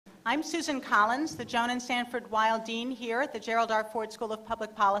I'm Susan Collins, the Joan and Sanford Weill Dean here at the Gerald R. Ford School of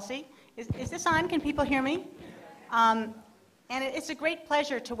Public Policy. Is this on? Can people hear me? And it's a great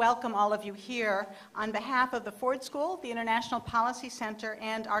pleasure to welcome all of you here on behalf of the Ford School, the International Policy Center,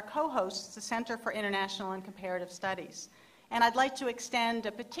 and our co-hosts, the Center for International and Comparative Studies. And I'd like to extend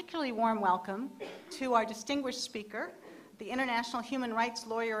a particularly warm welcome to our distinguished speaker, the international human rights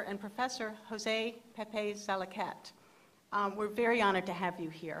lawyer and professor, Jose Pepe Zalaquett. We're very honored to have you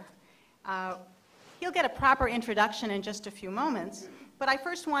here. He'll get a proper introduction in just a few moments, but I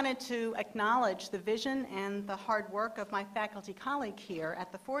first wanted to acknowledge the vision and the hard work of my faculty colleague here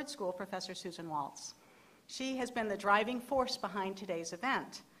at the Ford School, Professor Susan Waltz. She has been the driving force behind today's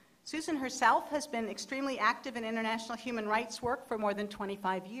event. Susan herself has been extremely active in international human rights work for more than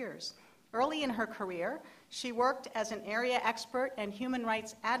 25 years. Early in her career, she worked as an area expert and human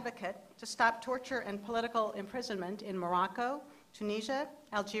rights advocate to stop torture and political imprisonment in Morocco, Tunisia,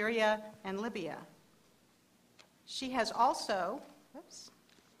 Algeria, and Libya. She has also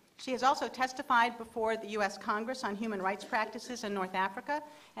testified before the U.S. Congress on human rights practices in North Africa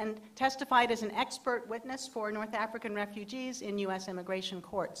and testified as an expert witness for North African refugees in U.S. immigration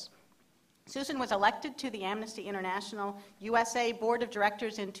courts. Susan was elected to the Amnesty International USA Board of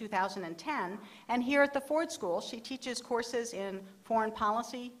Directors in 2010, and here at the Ford School, she teaches courses in foreign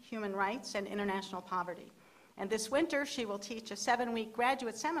policy, human rights, and international poverty. And this winter, she will teach a 7-week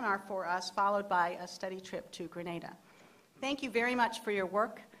graduate seminar for us, followed by a study trip to Grenada. Thank you very much for your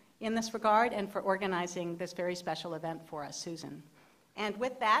work in this regard and for organizing this very special event for us, Susan. And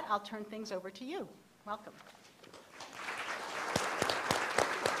with that, I'll turn things over to you. Welcome.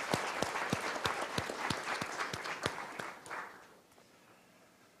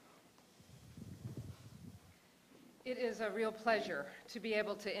 It is a real pleasure to be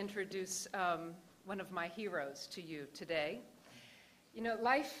able to introduce one of my heroes to you today. You know,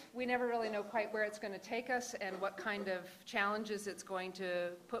 life, we never really know quite where it's going to take us and what kind of challenges it's going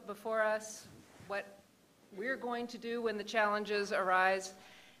to put before us, what we're going to do when the challenges arise,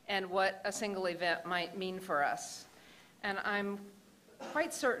 and what a single event might mean for us. And I'm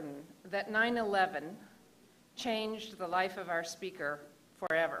quite certain that 9/11 changed the life of our speaker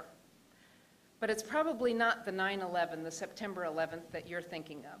forever. But it's probably not the 9/11, the September 11th, that you're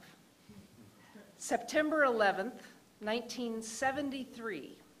thinking of. September 11th,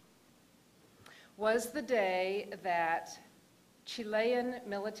 1973, was the day that Chilean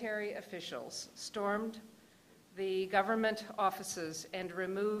military officials stormed the government offices and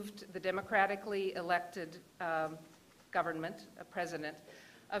removed the democratically elected government, president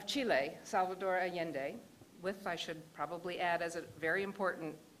of Chile, Salvador Allende, with, I should probably add as a very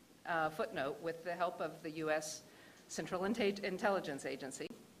important footnote, with the help of the U.S. Central Intelligence Agency.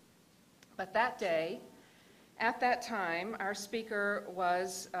 But that day, at that time, our speaker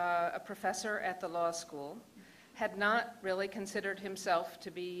was a professor at the law school, had not really considered himself to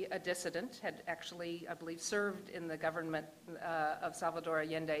be a dissident, had actually, I believe, served in the government of Salvador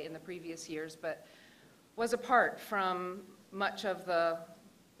Allende in the previous years, but was apart from much of the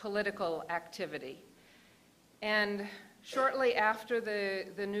political activity. And shortly after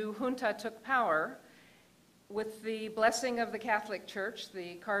the new junta took power, with the blessing of the Catholic Church,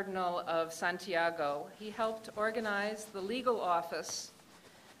 the Cardinal of Santiago, he helped organize the legal office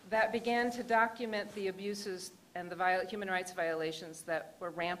that began to document the abuses and the human rights violations that were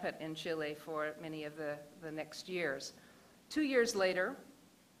rampant in Chile for many of the next years. 2 years later,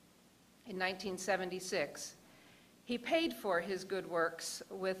 in 1976, he paid for his good works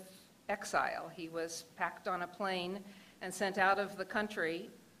with exile. He was packed on a plane and sent out of the country,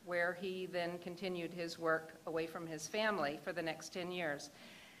 where he then continued his work away from his family for the next 10 years.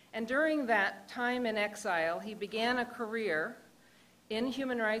 And during that time in exile, he began a career in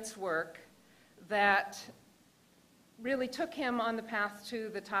human rights work that really took him on the path to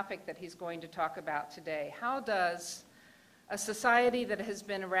the topic that he's going to talk about today. How does a society that has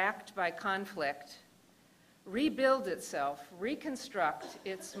been racked by conflict rebuild itself, reconstruct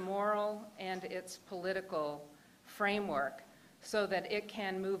its moral and its political framework so that it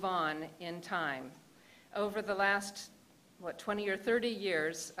can move on in time? Over the last, 20 or 30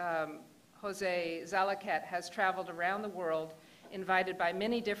 years, Jose Zalaquett has traveled around the world, invited by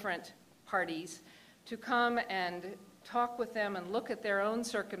many different parties to come and talk with them and look at their own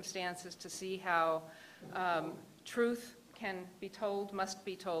circumstances to see how truth can be told, must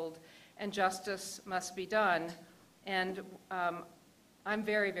be told, and justice must be done. And I'm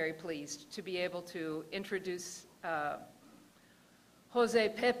very, very pleased to be able to introduce Jose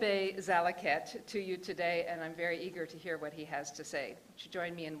Pepe Zalaquett to you today, and I'm very eager to hear what he has to say. Would you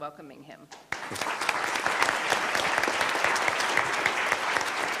join me in welcoming him?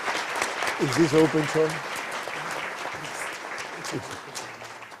 Is this open, Sean?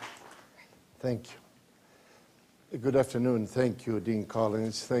 Thank you. Good afternoon. Thank you, Dean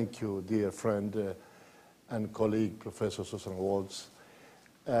Collins. Thank you, dear friend and colleague, Professor Susan Waltz.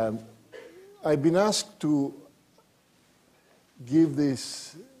 I've been asked to give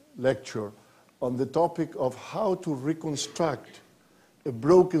this lecture on the topic of how to reconstruct a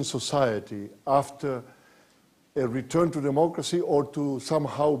broken society after a return to democracy or to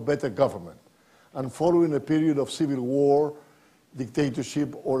somehow better government, and following a period of civil war,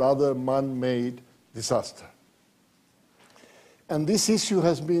 dictatorship, or other man-made disaster. And this issue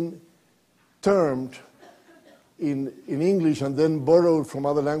has been termed in English and then borrowed from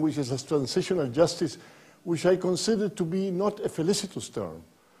other languages as transitional justice, which I consider to be not a felicitous term,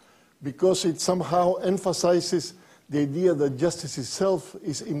 because it somehow emphasizes the idea that justice itself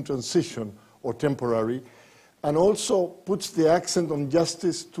is in transition or temporary, and also puts the accent on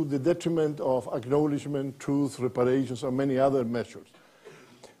justice to the detriment of acknowledgement, truth, reparations, and many other measures.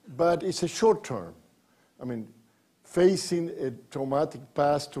 But it's a short term. I mean, facing a traumatic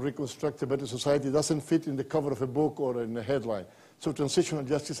past to reconstruct a better society doesn't fit in the cover of a book or in a headline. So transitional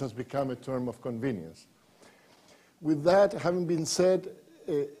justice has become a term of convenience. With that having been said,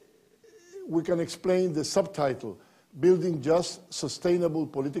 we can explain the subtitle, Building Just, Sustainable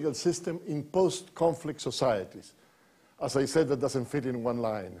Political System in Post-Conflict Societies. As I said, that doesn't fit in one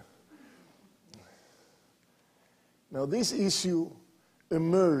line. Now, this issue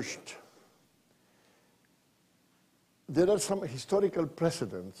emerged. There are some historical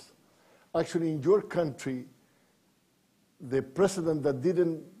precedents. Actually, in your country, the precedent that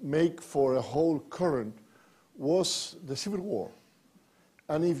didn't make for a whole current was the Civil War.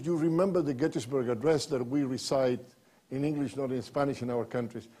 And if you remember the Gettysburg Address that we recite in English, not in Spanish in our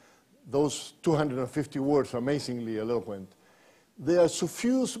countries, those 250 words, amazingly eloquent, they are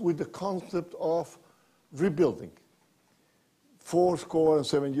suffused with the concept of rebuilding.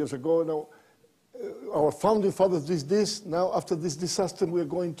 47 years ago, now, our founding fathers did this. Now, after this disaster, we are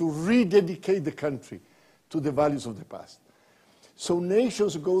going to rededicate the country to the values of the past. So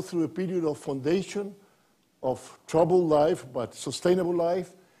nations go through a period of foundation, of troubled life, but sustainable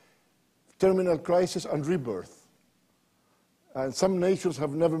life, terminal crisis, and rebirth. And some nations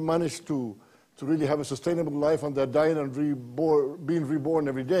have never managed to really have a sustainable life, and they're dying and being reborn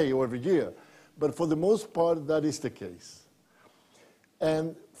every day or every year. But for the most part, that is the case.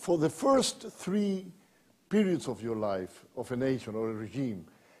 And for the first three periods of your life, of a nation or a regime,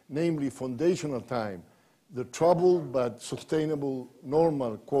 namely foundational time, the troubled but sustainable,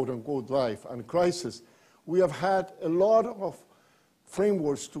 normal, quote-unquote, life, and crisis, we have had a lot of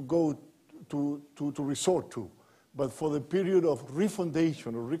frameworks to go to resort to. But for the period of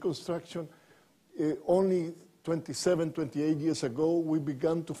refundation or reconstruction, only 27, 28 years ago, we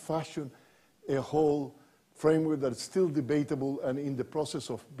began to fashion a whole framework that's still debatable and in the process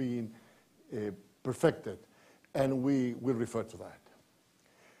of being perfected. And we will refer to that.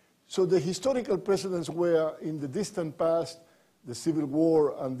 So the historical precedents were, in the distant past, the Civil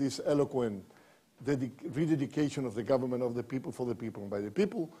War and this eloquent rededication of the government of the people, for the people, and by the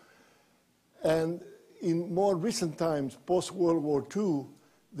people. And in more recent times, post-World War II,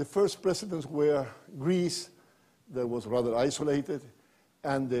 the first precedents were Greece, that was rather isolated,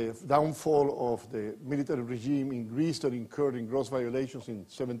 and the downfall of the military regime in Greece that incurred in gross violations in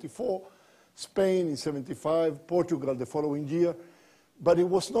 74, Spain in 75, Portugal the following year. But it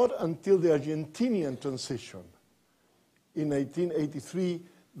was not until the Argentinian transition in 1983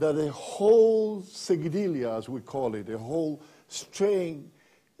 that a whole seguidilla, as we call it, a whole stream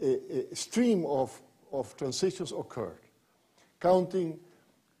of transitions occurred, counting,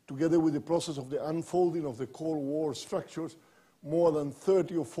 together with the process of the unfolding of the Cold War structures, more than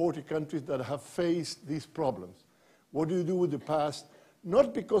 30 or 40 countries that have faced these problems. What do you do with the past?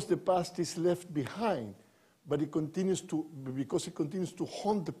 Not because the past is left behind, but because it continues to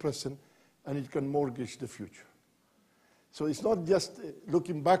haunt the present, and it can mortgage the future. So it's not just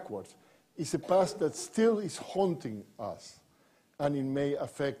looking backwards. It's a past that still is haunting us, and it may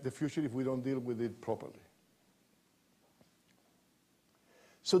affect the future if we don't deal with it properly.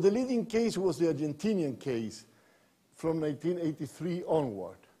 So the leading case was the Argentinian case from 1983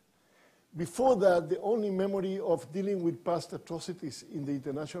 onward. Before that, the only memory of dealing with past atrocities in the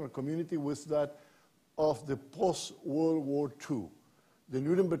international community was that of the post-World War II, the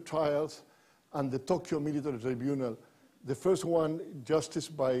Nuremberg trials and the Tokyo Military Tribunal, the first one justice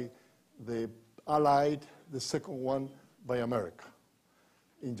by the Allied, the second one by America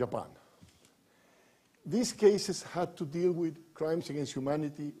in Japan. These cases had to deal with crimes against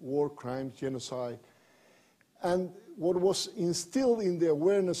humanity, war crimes, genocide, and what was instilled in the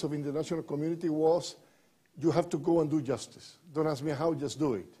awareness of the international community was, you have to go and do justice. Don't ask me how, just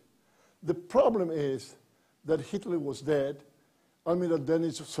do it. The problem is that Hitler was dead, Admiral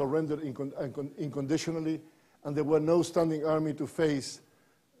Dönitz surrendered unconditionally, and there were no standing army to face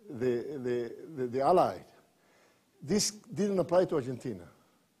the Allied. This didn't apply to Argentina.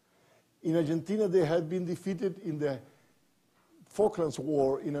 In Argentina, they had been defeated in the Falklands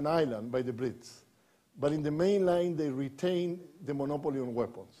War in an island by the Brits. But in the mainland, they retained the monopoly on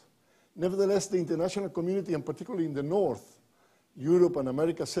weapons. Nevertheless, the international community, and particularly in the north, Europe and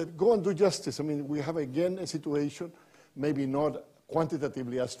America, said, go and do justice. I mean, we have again a situation, maybe not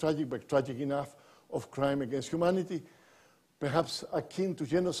quantitatively as tragic, but tragic enough, of crime against humanity, perhaps akin to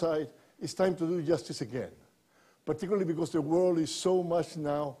genocide. It's time to do justice again, particularly because the world is so much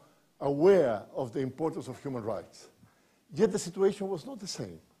now aware of the importance of human rights. Yet the situation was not the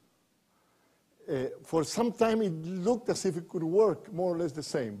same. For some time, it looked as if it could work more or less the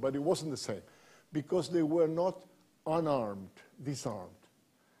same, but it wasn't the same, because they were not unarmed, disarmed.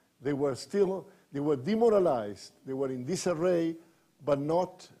 They were demoralized, they were in disarray, but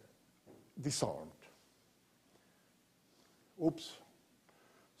not disarmed. Oops,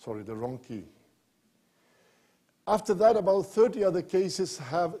 sorry, the wrong key. After that, about 30 other cases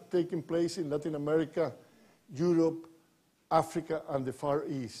have taken place in Latin America, Europe, Africa, and the Far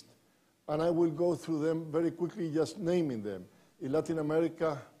East. And I will go through them very quickly, just naming them. In Latin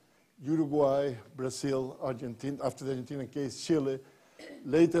America, Uruguay, Brazil, Argentina, after the Argentinian case, Chile.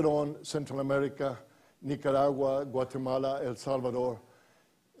 Later on, Central America, Nicaragua, Guatemala, El Salvador,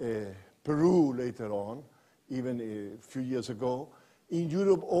 Peru later on, even a few years ago. In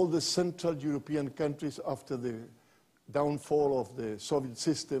Europe, all the Central European countries after the downfall of the Soviet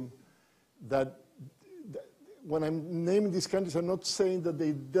system, that when I'm naming these countries, I'm not saying that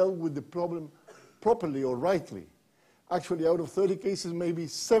they dealt with the problem properly or rightly. Actually, out of 30 cases, maybe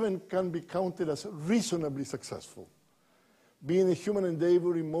 7 can be counted as reasonably successful. Being a human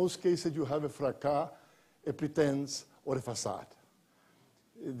endeavor, in most cases, you have a fracas, a pretense, or a facade.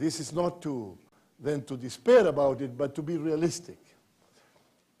 This is not to despair about it, but to be realistic.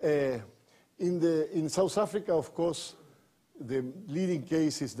 In South Africa, of course, the leading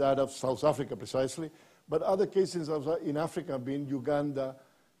case is that of South Africa precisely, but other cases in Africa have been Uganda,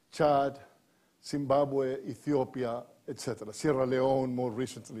 Chad, Zimbabwe, Ethiopia, etc. Sierra Leone more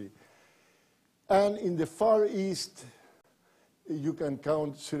recently. And in the Far East, you can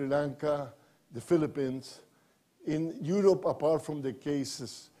count Sri Lanka, the Philippines. In Europe, apart from the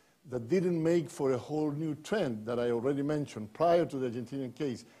cases that didn't make for a whole new trend that I already mentioned prior to the Argentinian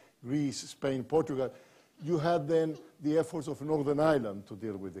case, Greece, Spain, Portugal, you had then the efforts of Northern Ireland to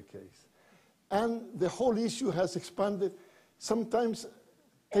deal with the case. And the whole issue has expanded, sometimes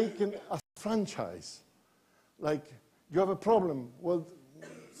taken as a franchise. Like, you have a problem, well,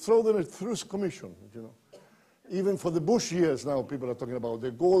 throw them a truth commission, you know. Even for the Bush years now, people are talking about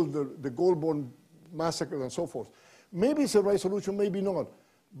the Goldborn massacre and so forth. Maybe it's the right solution, maybe not.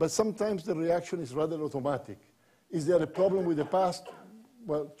 But sometimes the reaction is rather automatic. Is there a problem with the past?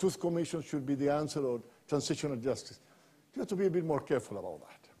 Well, truth commission should be the answer, or transitional justice. You have to be a bit more careful about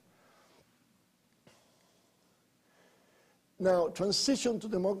that. Now, transition to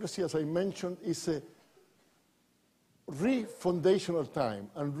democracy, as I mentioned, is a refundational time.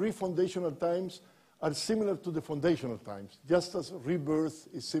 And refundational times are similar to the foundational times, just as rebirth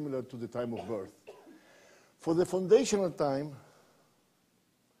is similar to the time of birth. For the foundational time,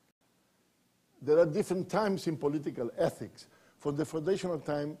 there are different times in political ethics. For the foundational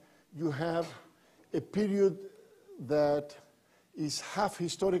time, you have a period that is half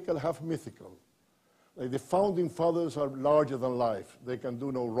historical, half mythical. Like the founding fathers are larger than life. They can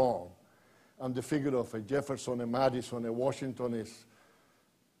do no wrong. And the figure of a Jefferson, a Madison, a Washington is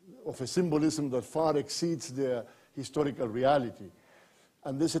of a symbolism that far exceeds their historical reality.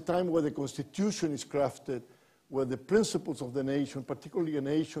 And there's a time where the Constitution is crafted, where the principles of the nation, particularly a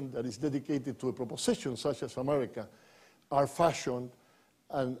nation that is dedicated to a proposition such as America, are fashioned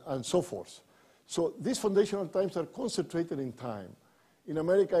and so forth. So these foundational times are concentrated in time. In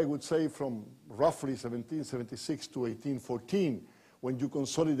America, I would say from roughly 1776 to 1814, when you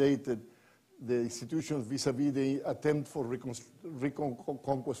consolidated the institutions vis-a-vis the attempt for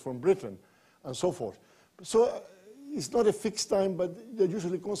reconquest from Britain, and so forth. So it's not a fixed time, but they're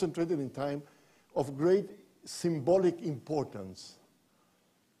usually concentrated in time of great symbolic importance.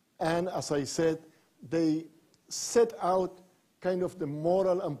 And as I said, they set out kind of the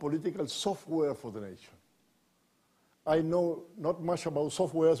moral and political software for the nation. I know not much about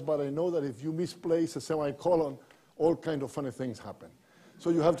softwares, but I know that if you misplace a semicolon, all kind of funny things happen. So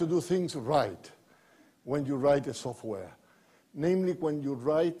you have to do things right. when you write a software, namely when you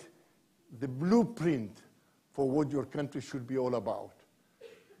write the blueprint for what your country should be all about.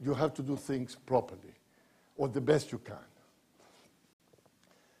 You have to do things properly, or the best you can.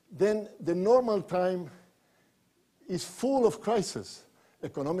 Then the normal time is full of crises,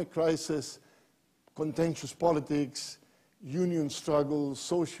 economic crisis, contentious politics, union struggles,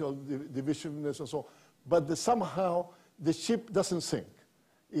 social divisiveness, and so on. But somehow the ship doesn't sink.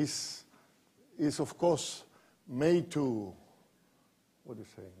 Is of course made to, what do you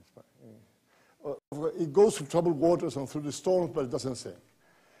say in Spanish? It goes through troubled waters and through the storms, but it doesn't sink.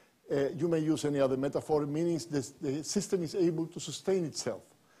 You may use any other metaphor, meaning the system is able to sustain itself.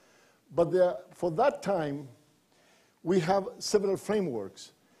 But for that time, we have several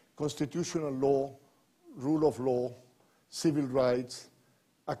frameworks: constitutional law, rule of law, civil rights,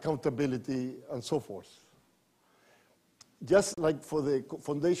 accountability, and so forth. Just like for the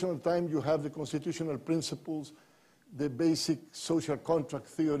foundational time, you have the constitutional principles, the basic social contract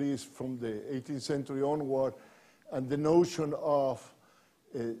theories from the 18th century onward, and the notion of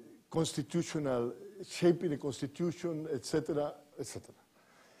constitutional, shaping a constitution, etc., etc.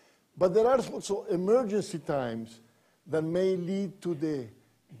 But there are also emergency times that may lead to the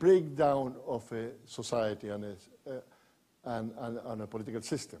breakdown of a society and a political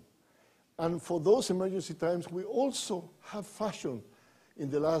system. And for those emergency times, we also have fashioned in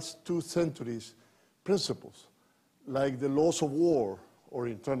the last 2 centuries principles like the laws of war or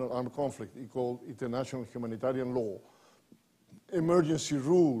internal armed conflict, called international humanitarian law, emergency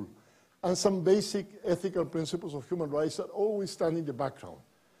rule, and some basic ethical principles of human rights that always stand in the background.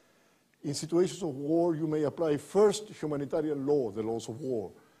 In situations of war, you may apply first humanitarian law, the laws of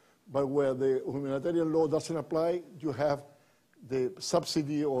war, but where the humanitarian law doesn't apply, you have the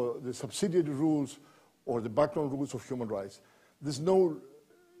subsidy or the subsidiary rules or the background rules of human rights. There's no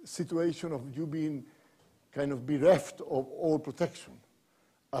situation of you being kind of bereft of all protection,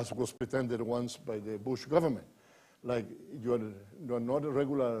 as was pretended once by the Bush government. Like you are not a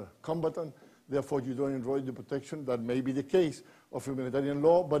regular combatant, therefore you don't enjoy the protection. That may be the case of humanitarian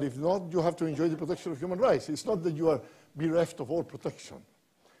law, but if not, you have to enjoy the protection of human rights. It's not that you are bereft of all protection.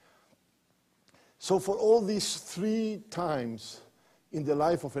 So for all these 3 times in the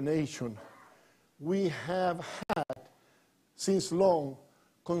life of a nation, we have had, since long,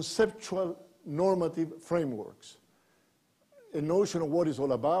 conceptual normative frameworks, a notion of what it's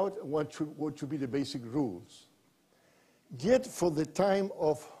all about and what should be the basic rules. Yet for the time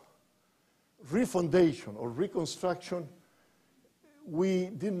of refundation or reconstruction, we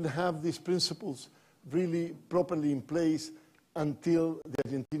didn't have these principles really properly in place until the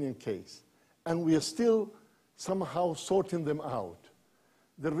Argentinian case. And we are still somehow sorting them out.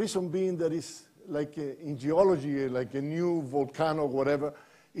 The reason being that it's like in geology, like a new volcano or whatever,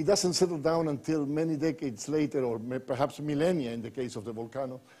 it doesn't settle down until many decades later, or perhaps millennia in the case of the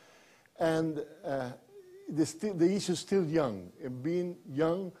volcano. And the issue is still young, and being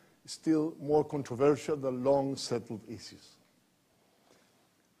young is still more controversial than long settled issues.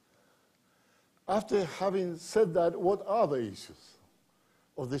 After having said that, what are the issues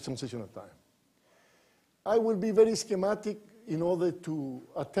of this transitional time? I will be very schematic in order to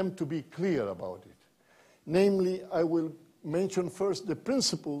attempt to be clear about it. Namely, I will mention first the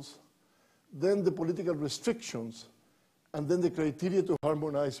principles, then the political restrictions, and then the criteria to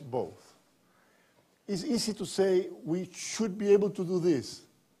harmonize both. It's easy to say we should be able to do this.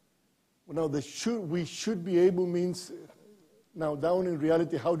 Now, we should be able means, now down in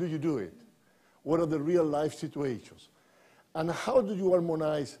reality, how do you do it? What are the real life situations? And how do you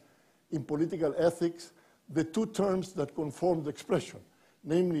harmonize in political ethics the 2 terms that conform the expression,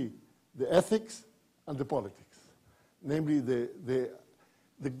 namely the ethics and the politics, namely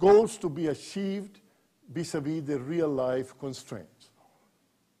the goals to be achieved vis-a-vis the real life constraints.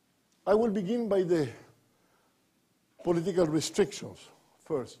 I will begin by the political restrictions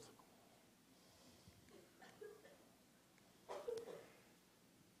first.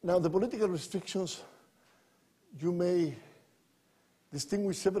 Now, the political restrictions, you may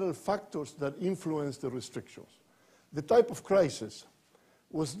distinguish several factors that influence the restrictions. The type of crisis,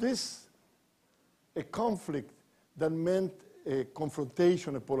 was this a conflict that meant a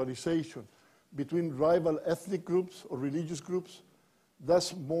confrontation, a polarization between rival ethnic groups or religious groups?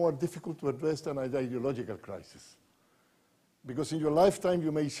 That's more difficult to address than an ideological crisis. Because in your lifetime,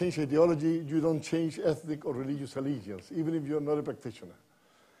 you may change ideology, you don't change ethnic or religious allegiance, even if you're not a practitioner.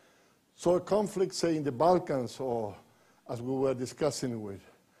 So a conflict, say, in the Balkans, or as we were discussing with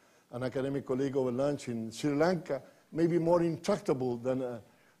an academic colleague over lunch in Sri Lanka, may be more intractable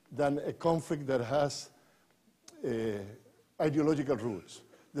than a conflict that has ideological roots.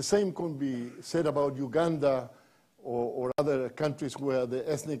 The same can be said about Uganda or other countries where the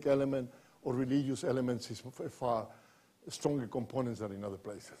ethnic element or religious elements is far stronger components than in other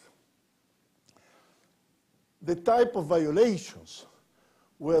places. The type of violations,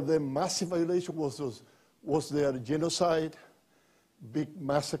 where the massive violation was there genocide, big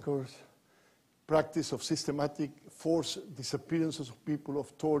massacres, practice of systematic forced disappearances of people,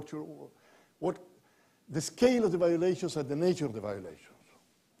 of torture, the scale of the violations and the nature of the violations.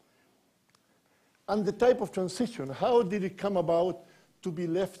 And the type of transition, how did it come about to be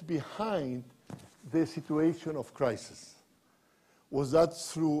left behind the situation of crisis? Was that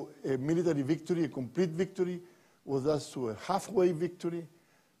through a military victory, a complete victory? Was that through a halfway victory?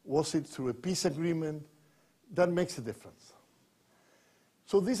 Was it through a peace agreement? That makes a difference.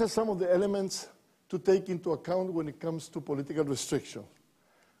 So these are some of the elements to take into account when it comes to political restriction.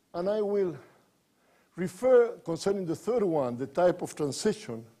 And I will refer, concerning the third one, the type of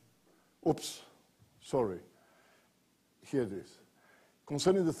transition, here it is.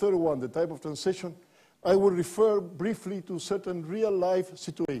 Concerning the third one, the type of transition, I will refer briefly to certain real-life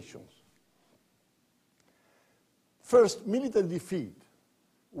situations. First, military defeat.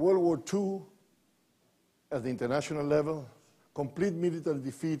 World War II at the international level, complete military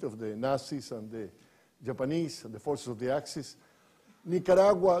defeat of the Nazis and the Japanese and the forces of the Axis.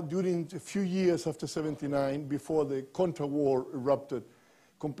 Nicaragua, during a few years after '79, before the Contra War erupted,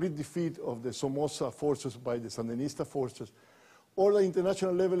 complete defeat of the Somoza forces by the Sandinista forces. Or the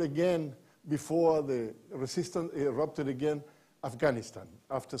international level again, before the resistance erupted again, Afghanistan,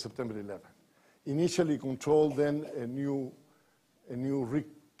 after September 11. Initially controlled, then a new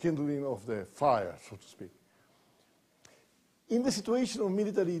rekindling of the fire, so to speak. In the situation of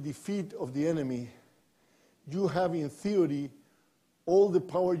military defeat of the enemy, you have, in theory, all the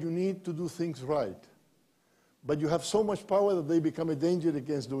power you need to do things right. But you have so much power that they become a danger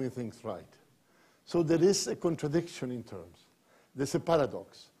against doing things right. So there is a contradiction in terms. There's a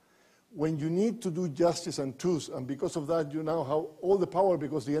paradox. When you need to do justice and truth, and because of that you now have all the power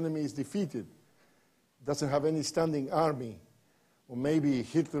because the enemy is defeated, doesn't have any standing army, or maybe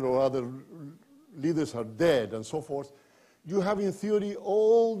Hitler or other leaders are dead and so forth, you have in theory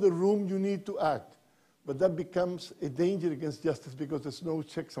all the room you need to act. But that becomes a danger against justice because there's no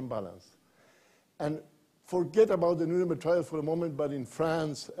checks and balance. And forget about the Nuremberg trial for a moment, but in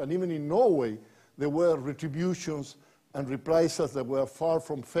France and even in Norway, there were retributions and reprisals that were far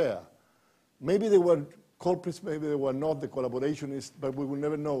from fair. Maybe they were culprits, maybe they were not, the collaborationists, but we will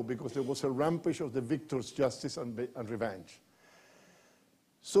never know because there was a rampage of the victor's justice and revenge.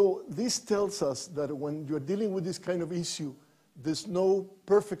 So this tells us that when you're dealing with this kind of issue, there's no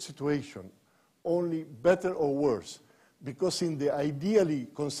perfect situation, only better or worse, because in the ideally,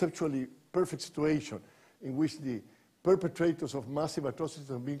 conceptually perfect situation in which the perpetrators of massive atrocities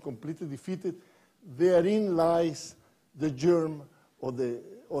have been completely defeated, therein lies the germ or the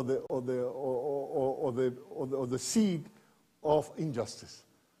seed of injustice,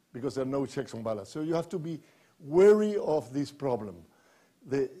 because there are no checks and balances. So you have to be wary of this problem.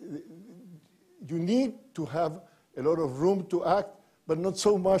 You need to have a lot of room to act, but not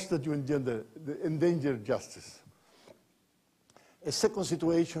so much that you endanger justice. A second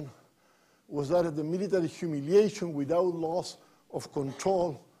situation was that of the military humiliation without loss of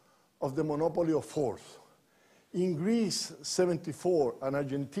control of the monopoly of force. In Greece, 74, and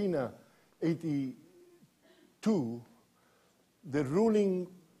Argentina, 82, the ruling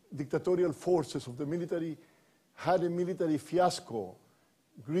dictatorial forces of the military had a military fiasco.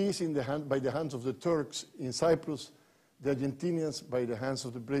 Greece by the hands of the Turks in Cyprus, the Argentinians by the hands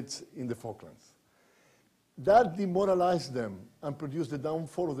of the Brits in the Falklands. That demoralized them and produced the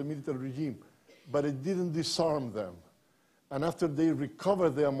downfall of the military regime, but it didn't disarm them. And after they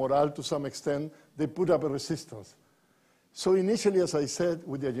recovered their morale to some extent, they put up a resistance. So initially, as I said,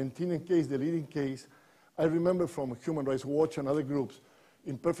 with the Argentinian case, the leading case, I remember from Human Rights Watch and other groups,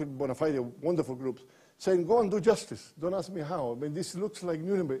 imperfect bona fide, wonderful groups, saying, go and do justice. Don't ask me how. I mean, this looks like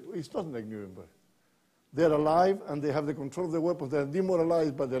Nuremberg. It's not like Nuremberg. They're alive, and they have the control of their weapons. They're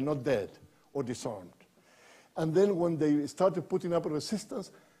demoralized, but they're not dead or disarmed. And then when they started putting up a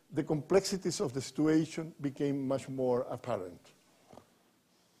resistance, the complexities of the situation became much more apparent.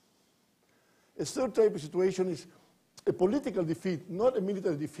 A third type of situation is a political defeat, not a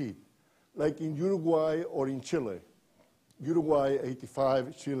military defeat, like in Uruguay or in Chile. Uruguay,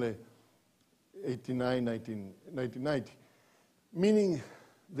 85, Chile, 89, 1990. Meaning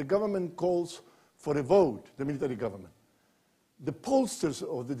the government calls for a vote, the military government. The pollsters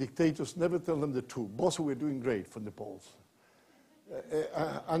of the dictators never tell them the truth. Boss, we're doing great from the polls.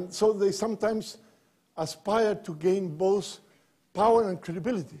 And so they sometimes aspire to gain both power and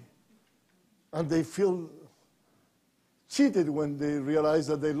credibility. And they feel cheated when they realize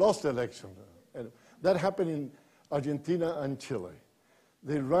that they lost the election. And that happened in Argentina and Chile.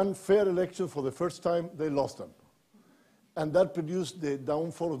 They ran fair elections for the first time, they lost them. And that produced the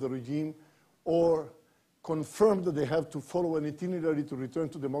downfall of the regime, or confirmed that they have to follow an itinerary to return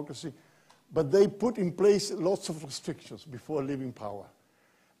to democracy. But they put in place lots of restrictions before leaving power.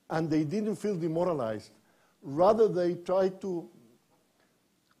 And they didn't feel demoralized. Rather, they tried to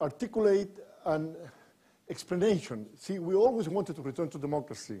articulate an explanation. See, we always wanted to return to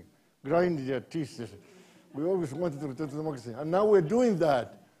democracy. Grind your teeth. We always wanted to return to democracy. And now we're doing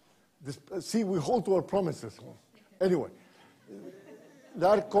that. See, we hold to our promises. Anyway,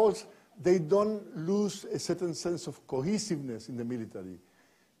 that cause, they don't lose a certain sense of cohesiveness in the military.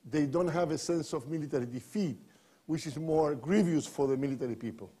 They don't have a sense of military defeat, which is more grievous for the military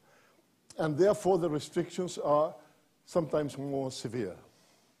people. And therefore, the restrictions are sometimes more severe.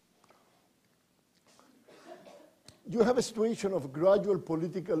 You have a situation of gradual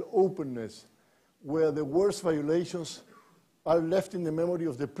political openness where the worst violations are left in the memory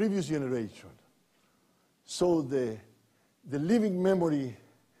of the previous generation. So the living memory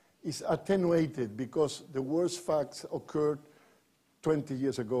is attenuated because the worst facts occurred 20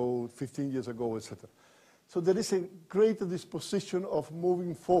 years ago, 15 years ago, etc. So there is a greater disposition of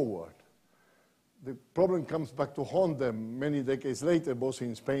moving forward. The problem comes back to haunt them many decades later, both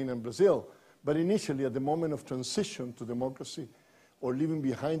in Spain and Brazil. But initially, at the moment of transition to democracy or leaving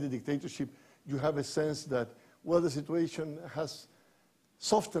behind the dictatorship, you have a sense that, well, the situation has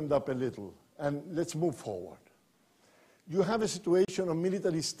softened up a little, and let's move forward. You have a situation of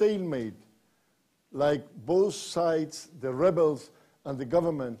military stalemate, like both sides, the rebels and the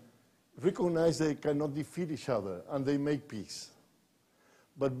government, recognize they cannot defeat each other, and they make peace.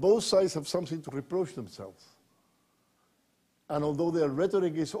 But both sides have something to reproach themselves. And although their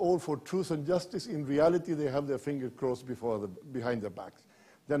rhetoric is all for truth and justice, in reality they have their fingers crossed behind their backs.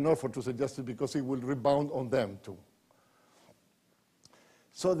 They're not for truth and justice because it will rebound on them too.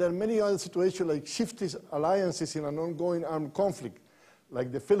 So there are many other situations like shifty alliances in an ongoing armed conflict,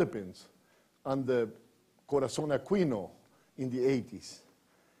 like the Philippines and the Corazon Aquino in the 80s.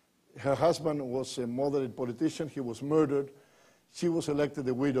 Her husband was a moderate politician. He was murdered. She was elected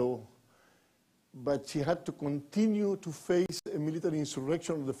a widow. But she had to continue to face a military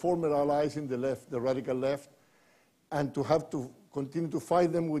insurrection of the former allies in the left, the radical left, and to have to continue to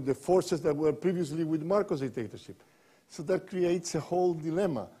fight them with the forces that were previously with Marcos' dictatorship. So that creates a whole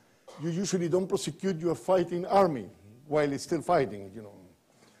dilemma. You usually don't prosecute your fighting army while it's still fighting, you know.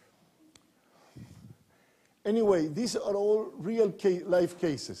 Anyway, these are all real life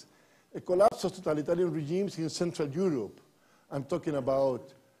cases. A collapse of totalitarian regimes in Central Europe. I'm talking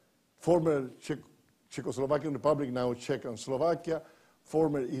about former Czechoslovakian Republic, now Czech and Slovakia,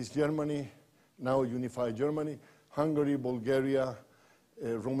 former East Germany, now unified Germany, Hungary, Bulgaria,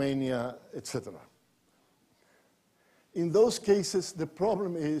 Romania, etc. In those cases, the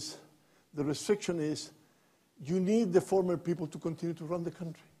problem is, the restriction is, you need the former people to continue to run the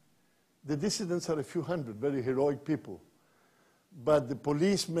country. The dissidents are a few hundred, very heroic people. But the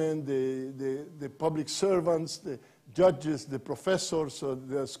policemen, the public servants, the judges, the professors,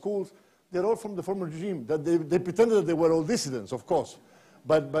 the schools, they're all from the former regime. That they pretended that they were all dissidents, of course,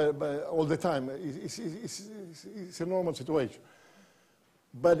 but all the time. It's a normal situation.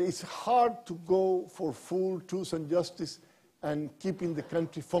 But it's hard to go for full truth and justice and keeping the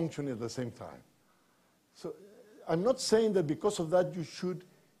country functioning at the same time. So I'm not saying that because of that you should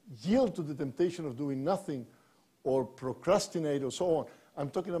yield to the temptation of doing nothing or procrastinate or so on. I'm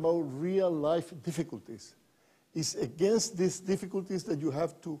talking about real life difficulties. It's against these difficulties that you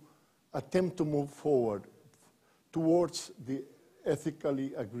have to attempt to move forward towards the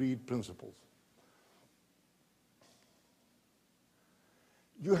ethically agreed principles.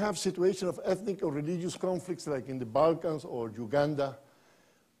 You have situations of ethnic or religious conflicts like in the Balkans or Uganda.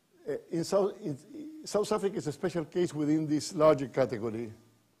 In South Africa is a special case within this larger category.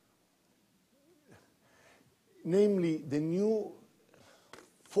 Namely, the new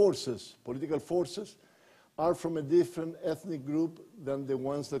forces, political forces, are from a different ethnic group than the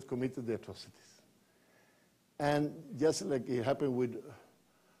ones that committed the atrocities. And just like it happened with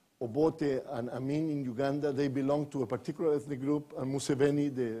Obote and Amin in Uganda, they belong to a particular ethnic group, and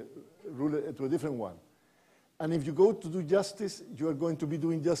Museveni, the ruler, to a different one. And if you go to do justice, you are going to be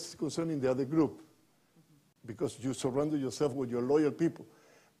doing justice concerning the other group, because you surrender yourself with your loyal people.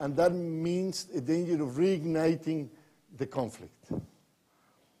 And that means a danger of reigniting the conflict.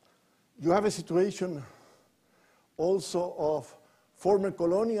 You have a situation also of former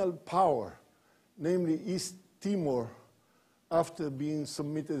colonial power, namely East Timor after being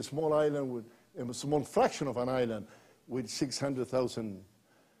submitted a small island with a small fraction of an island with 600,000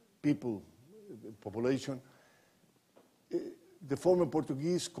 people, population, the former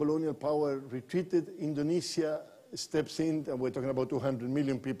Portuguese colonial power retreated. Indonesia steps in, and we're talking about 200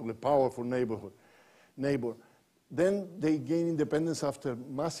 million people, a powerful neighbor. Then they gain independence after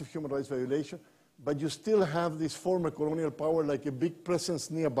massive human rights violation, but you still have this former colonial power like a big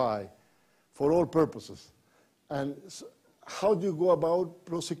presence nearby for all purposes. And so how do you go about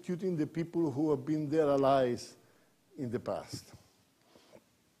prosecuting the people who have been their allies in the past?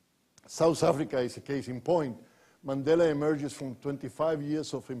 South Africa is a case in point. Mandela emerges from 25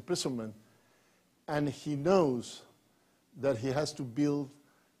 years of imprisonment, and he knows that he has to build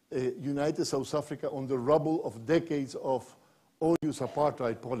a united South Africa on the rubble of decades of odious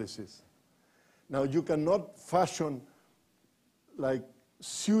apartheid policies. Now, you cannot fashion like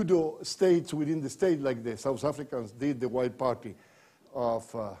pseudo-states within the state like the South Africans did, the White Party,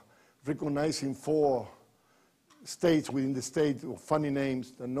 of recognizing 4 states within the state, with funny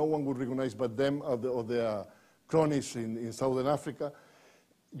names that no one would recognize but them or their cronies in Southern Africa.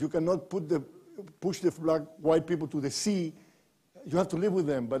 You cannot push the black white people to the sea. You have to live with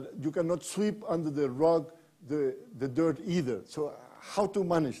them, but you cannot sweep under the rug the dirt either. So how to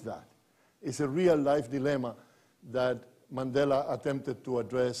manage that? It's a real-life dilemma that Mandela attempted to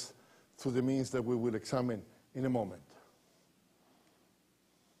address through the means that we will examine in a moment.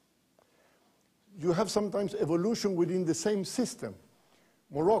 You have sometimes evolution within the same system.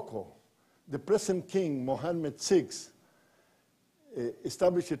 Morocco, the present king, Mohammed VI,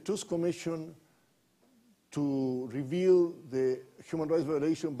 established a truth commission to reveal the human rights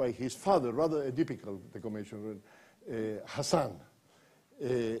violation by his father, rather atypical, the commission, Hassan.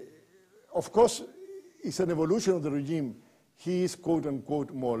 Of course, it's an evolution of the regime. He is, quote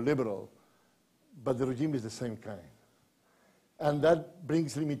unquote, more liberal, but the regime is the same kind. And that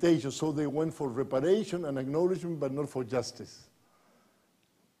brings limitations, so they went for reparation and acknowledgement, but not for justice.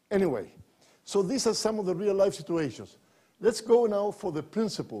 Anyway, so these are some of the real life situations. Let's go now for the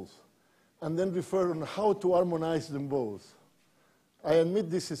principles, and then refer on how to harmonize them both. I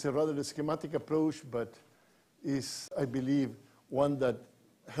admit this is a rather schematic approach, but is, I believe, one that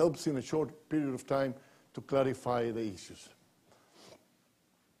helps in a short period of time to clarify the issues.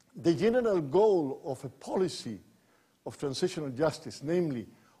 The general goal of a policy of transitional justice, namely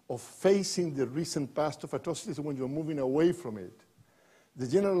of facing the recent past of atrocities when you're moving away from it, the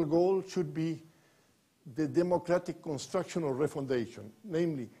general goal should be the democratic construction or refundation,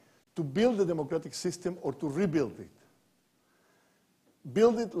 namely to build a democratic system or to rebuild it.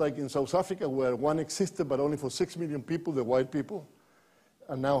 Build it like in South Africa, where one existed but only for 6 million people, the white people,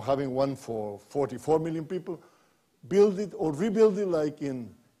 and now having one for 44 million people. Build it or rebuild it like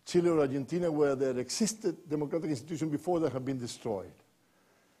in Chile or Argentina, where there existed democratic institutions before that have been destroyed.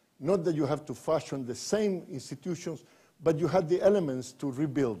 Not that you have to fashion the same institutions, but you had the elements to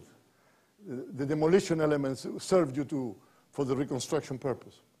rebuild. The demolition elements served you for the reconstruction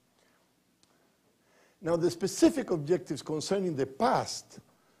purpose. Now, the specific objectives concerning the past,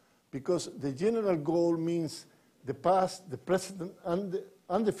 because the general goal means the past, the present,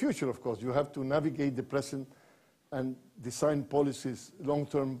 and the future, of course. You have to navigate the present and design policies,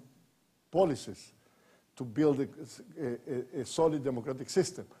 long-term policies, to build a solid democratic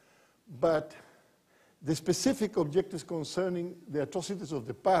system. But the specific objectives concerning the atrocities of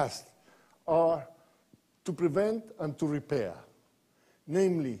the past are to prevent and to repair.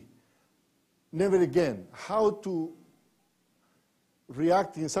 Namely, never again, how to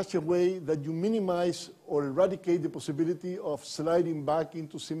react in such a way that you minimize or eradicate the possibility of sliding back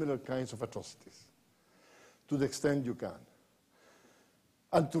into similar kinds of atrocities, to the extent you can.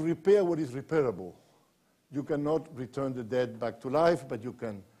 And to repair what is repairable. You cannot return the dead back to life, but you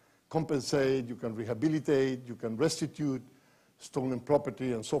can compensate, you can rehabilitate, you can restitute stolen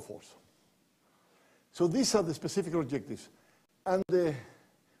property, and so forth. So these are the specific objectives. And the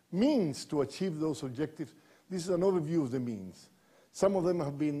means to achieve those objectives, this is an overview of the means. Some of them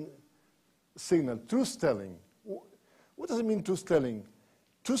have been signaled. Truth-telling. What does it mean, truth-telling?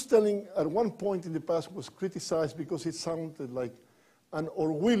 Truth-telling at one point in the past was criticized because it sounded like an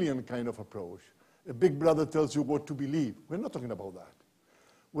Orwellian kind of approach. A big brother tells you what to believe. We're not talking about that.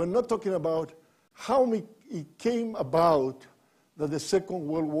 We're not talking about how it came about that the Second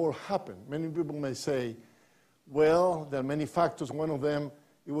World War happened. Many people may say, well, there are many factors. One of them,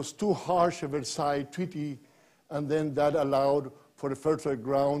 it was too harsh a Versailles Treaty, and then that allowed for a fertile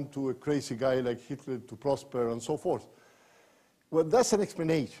ground to a crazy guy like Hitler to prosper and so forth. Well, that's an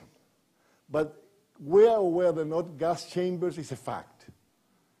explanation. But where or where they're not gas chambers is a fact.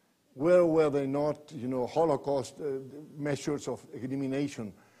 Where were they not, Holocaust measures of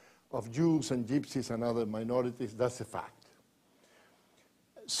elimination of Jews and Gypsies and other minorities? That's a fact.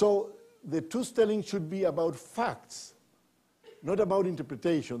 So the truth-telling should be about facts, not about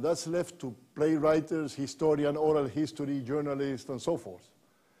interpretation. That's left to playwrights, historians, oral history, journalists, and so forth.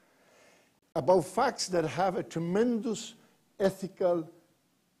 About facts that have a tremendous ethical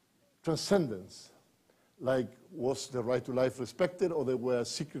transcendence, like was the right to life respected or there were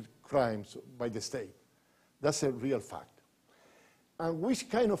secret crimes by the state. That's a real fact. And which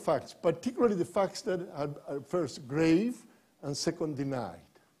kind of facts? Particularly the facts that are first grave and second denied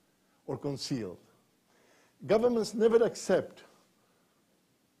or concealed. Governments never accept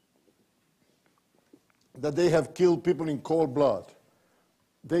that they have killed people in cold blood.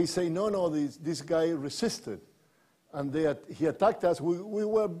 They say, no, this guy resisted, and he attacked us. We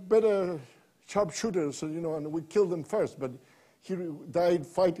were better sharpshooters, and we killed them first, but he died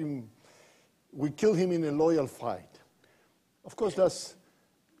fighting. We killed him in a loyal fight. Of course, that's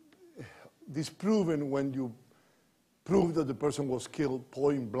disproven when you prove that the person was killed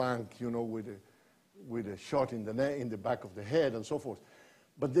point blank, with a shot in the back of the head and so forth.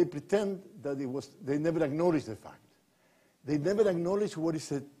 But they pretend that they never acknowledge the fact. They never acknowledge what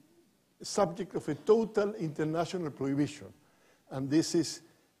is a subject of a total international prohibition. And this is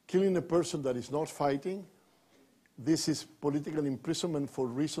killing a person that is not fighting. This is political imprisonment for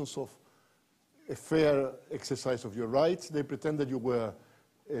reasons of a fair exercise of your rights. They pretend that you were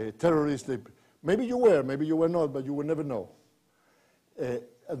a terrorist. Maybe you were not, but you will never know.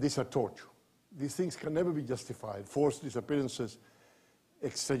 These are torture. These things can never be justified. Forced disappearances,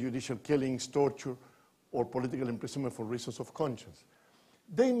 extrajudicial killings, torture, or political imprisonment for reasons of conscience.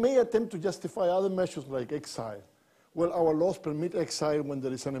 They may attempt to justify other measures like exile. Well, our laws permit exile when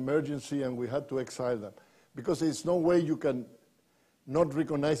there is an emergency and we had to exile them, because there's no way you can not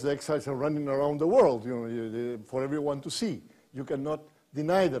recognize the exiles are running around the world, for everyone to see. You cannot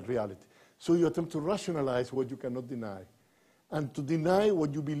deny that reality. So you attempt to rationalize what you cannot deny, and to deny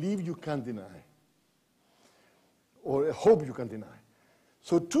what you believe you can deny, or hope you can deny.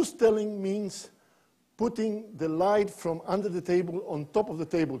 So truth-telling means putting the light from under the table on top of the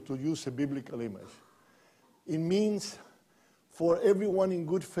table, to use a biblical image. It means for everyone in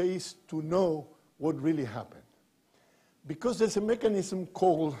good faith to know what really happened. Because there's a mechanism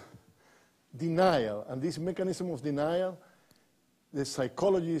called denial, and this mechanism of denial, the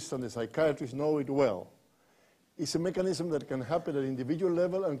psychologists and the psychiatrists know it well. It's a mechanism that can happen at individual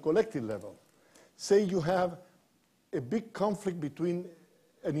level and collective level. Say you have a big conflict between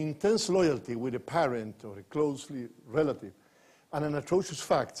an intense loyalty with a parent or a closely relative and an atrocious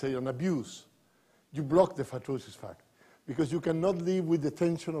fact, say an abuse. You block the atrocious fact because you cannot live with the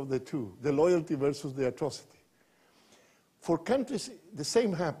tension of the two, the loyalty versus the atrocity. For countries, the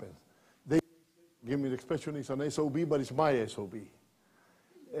same happens. They give me the expression, it's an SOB, but it's my SOB.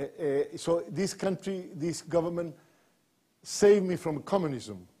 So this country, this government saved me from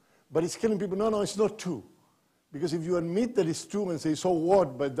communism, but it's killing people. No, it's not true. Because if you admit that it's true and say, so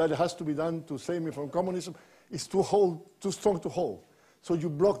what, but that has to be done to save me from communism, it's too strong to hold. So you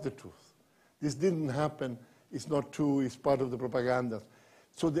block the truth. This didn't happen, it's not true, it's part of the propaganda.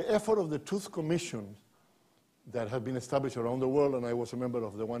 So the effort of the Truth Commission that have been established around the world, and I was a member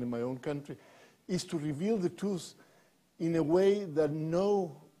of the one in my own country, is to reveal the truth in a way that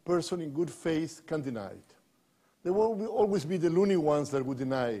no person in good faith can deny it. There will always be the loony ones that would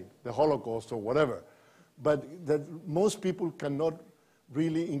deny the Holocaust or whatever, but that most people cannot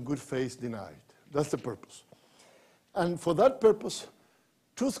really in good faith deny it. That's the purpose. And for that purpose,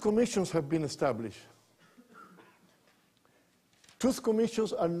 truth commissions have been established. Truth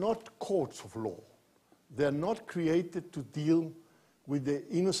commissions are not courts of law. They are not created to deal with the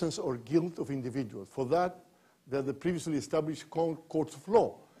innocence or guilt of individuals. For that, they're the previously established courts of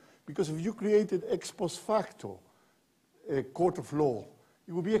law. Because if you created ex post facto a court of law,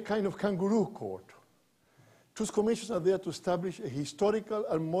 it would be a kind of kangaroo court. Truth commissions are there to establish a historical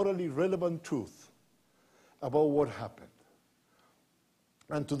and morally relevant truth about what happened.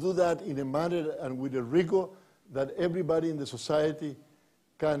 And to do that in a manner and with a rigor that everybody in the society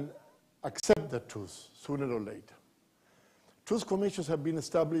can accept the truth sooner or later. Truth commissions have been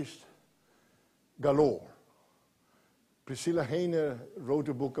established galore. Priscilla Heiner wrote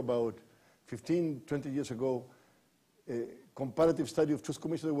a book about 15, 20 years ago, a comparative study of truth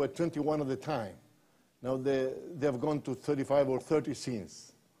commissions. There were 21 at the time. Now they have gone to 35 or 30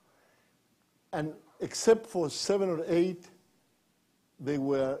 since. And except for 7 or 8, they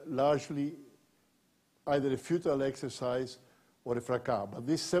were largely either a futile exercise or a fracas. But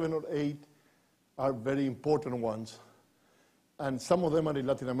these 7 or 8 are very important ones. and some of them are in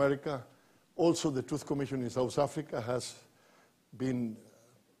Latin America. Also, the Truth Commission in South Africa has been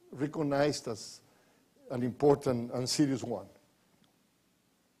recognized as an important and serious one.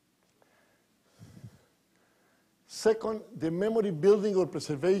 Second, the memory building or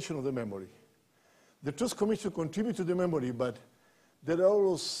preservation of the memory. The Truth Commission contributes to the memory, but there are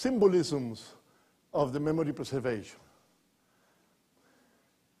all those symbolisms of the memory preservation.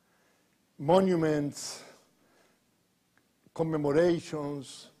 Monuments,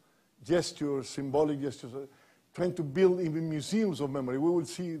 commemorations, gestures, symbolic gestures, trying to build even museums of memory. We will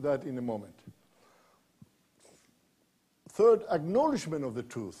see that in a moment. Third, acknowledgement of the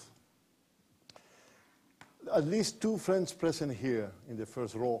truth. At least two friends present here in the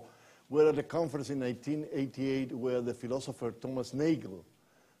first row were at a conference in 1988 where the philosopher Thomas Nagel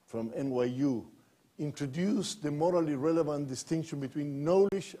from NYU introduced the morally relevant distinction between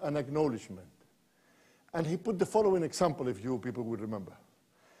knowledge and acknowledgement. And he put the following example, if you people would remember.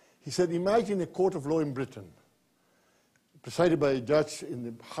 He said, imagine a court of law in Britain, presided by a judge in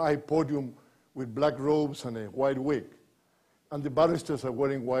the high podium with black robes and a white wig. And the barristers are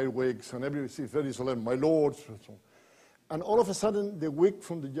wearing white wigs, and everybody is very solemn, my lords, and so on. And all of a sudden, the wig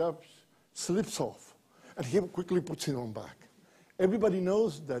from the judge slips off, and he quickly puts it on back. Everybody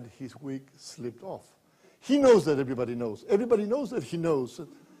knows that his wig slipped off. He knows that everybody knows. Everybody knows that he knows,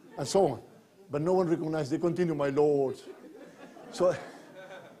 and so on. But no one recognizes. They continue, my lords. So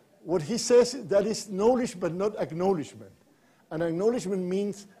what he says, that is knowledge but not acknowledgement. And acknowledgement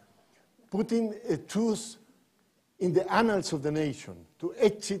means putting a truth in the annals of the nation, to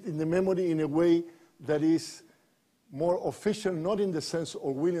etch it in the memory in a way that is more official, not in the sense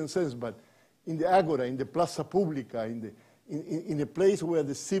Orwellian sense, but in the agora, in the plaza publica, in a place where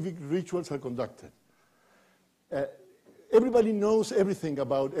the civic rituals are conducted. Everybody knows everything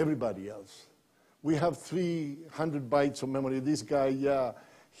about everybody else. We have 300 bytes of memory. This guy, yeah,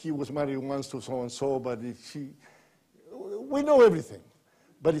 he was married once to so-and-so, but we know everything,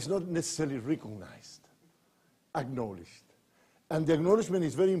 but it's not necessarily recognized, acknowledged. And the acknowledgement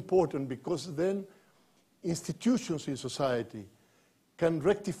is very important because then institutions in society can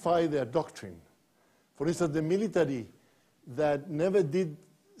rectify their doctrine. For instance, the military that never did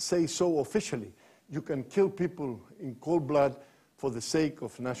say so officially, you can kill people in cold blood for the sake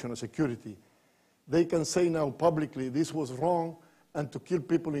of national security. They can say now publicly this was wrong, and to kill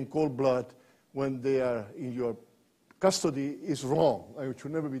people in cold blood when they are in your custody is wrong, and it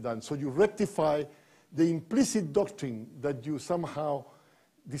should never be done. So you rectify the implicit doctrine that you somehow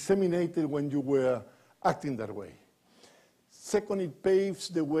disseminated when you were acting that way. Second, it paves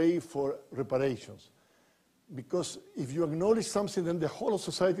the way for reparations. Because if you acknowledge something, then the whole of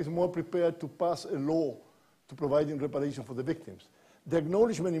society is more prepared to pass a law to providing reparation for the victims. The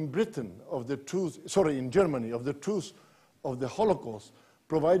acknowledgement in Britain of the truth, in Germany, of the truth of the Holocaust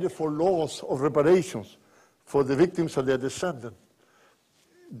provided for laws of reparations for the victims and their descendants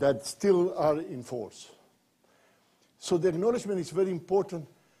that still are in force. So the acknowledgement is very important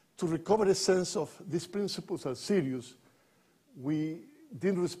to recover a sense of these principles are serious. We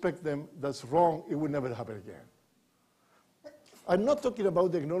didn't respect them, that's wrong, it will never happen again. I'm not talking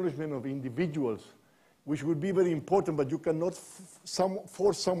about the acknowledgement of individuals, which would be very important, but you cannot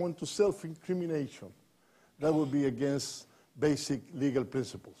force someone to self-incrimination. That would be against basic legal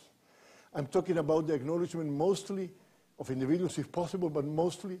principles. I'm talking about the acknowledgement mostly of individuals if possible, but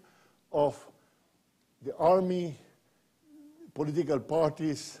mostly of the army, political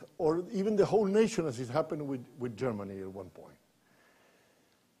parties, or even the whole nation as it happened with Germany at one point.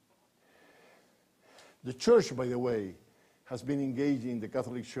 The church, by the way, has been engaging the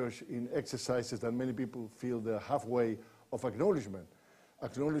Catholic Church in exercises that many people feel they're halfway of acknowledgement.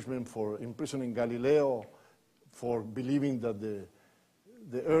 Acknowledgement for imprisoning Galileo, for believing that the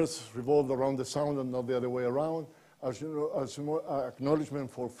earth revolved around the sun and not the other way around,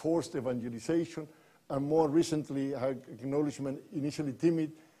 acknowledgement for forced evangelization, and more recently, acknowledgement, initially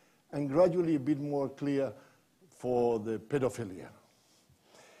timid, and gradually a bit more clear for the pedophilia.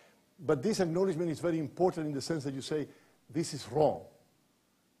 But this acknowledgement is very important in the sense that you say, this is wrong.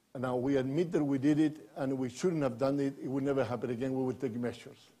 And now we admit that we did it, and we shouldn't have done it. It will never happen again. We will take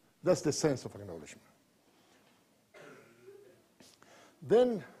measures. That's the sense of acknowledgement.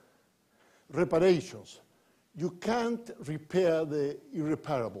 Then, reparations. You can't repair the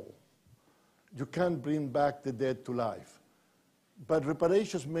irreparable. You can't bring back the dead to life. But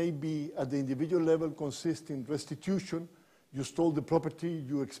reparations may be, at the individual level, consist in restitution. You stole the property,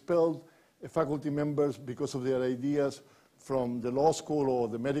 you expelled faculty members because of their ideas from the law school or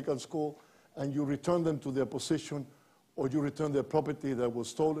the medical school, and you return them to their position, or you return their property that was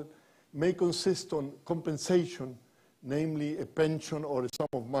stolen. May consist on compensation, namely a pension or a sum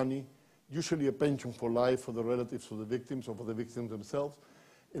of money, usually a pension for life for the relatives of the victims or for the victims themselves.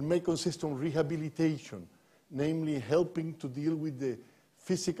 It may consist on rehabilitation, namely helping to deal with the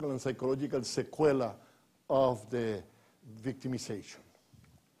physical and psychological sequela of the victimization.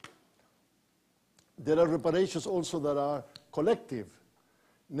 There are reparations also that are collective,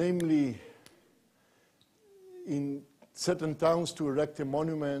 namely in certain towns to erect a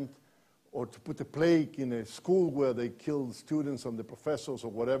monument or to put a plaque in a school where they killed students and the professors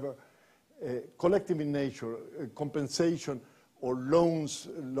or whatever, collective in nature, compensation or loans,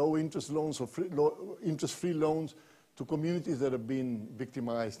 low-interest loans or interest-free loans to communities that have been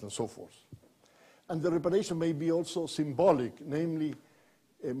victimized and so forth. And the reparation may be also symbolic, namely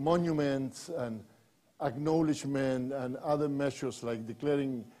monuments and acknowledgement and other measures like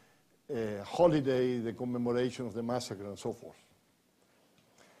declaring a holiday, the commemoration of the massacre and so forth.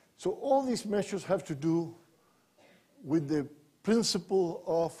 So all these measures have to do with the principle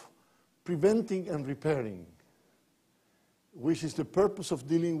of preventing and repairing, which is the purpose of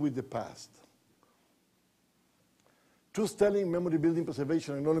dealing with the past. Truth-telling, memory building,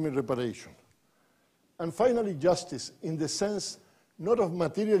 preservation, acknowledgement, reparation. And finally, justice, in the sense not of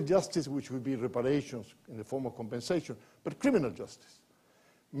material justice, which would be reparations in the form of compensation, but criminal justice,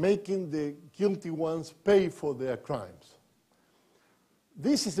 making the guilty ones pay for their crimes.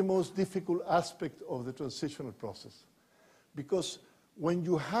 This is the most difficult aspect of the transitional process, because when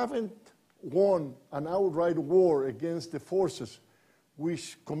you haven't won an outright war against the forces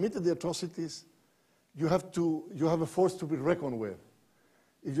which committed the atrocities, you have a force to be reckoned with.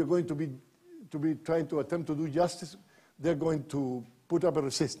 If you're going to be trying to attempt to do justice, they're going to put up a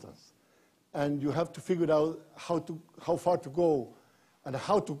resistance. And you have to figure out how far to go and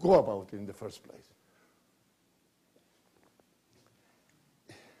how to go about it in the first place.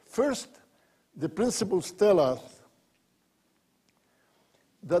 First, the principles tell us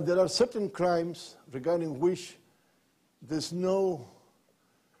that there are certain crimes regarding which there's no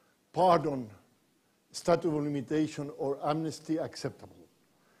pardon, statute of limitation, or amnesty acceptable.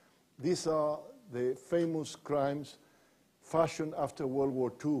 These are the famous crimes fashioned after World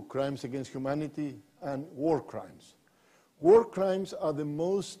War II, crimes against humanity and war crimes. War crimes are the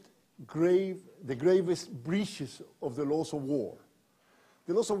gravest breaches of the laws of war.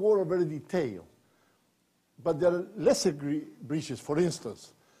 The laws of war are very detailed, but there are lesser breaches. For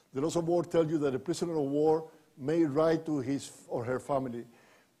instance, the laws of war tell you that a prisoner of war may write to his or her family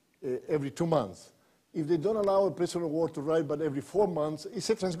every 2 months. If they don't allow a prisoner of war to write but every 4 months, it's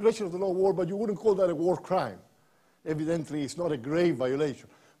a transgression of the law of war, but you wouldn't call that a war crime. Evidently, it's not a grave violation.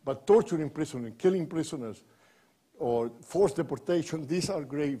 But torturing prisoners, killing prisoners, or forced deportation, these are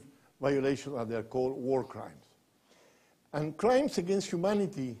grave violations and they're called war crimes. And crimes against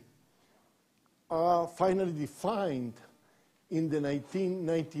humanity are finally defined in the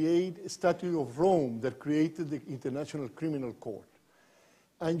 1998 Statute of Rome that created the International Criminal Court.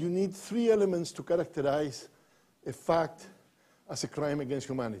 And you need 3 elements to characterize a fact as a crime against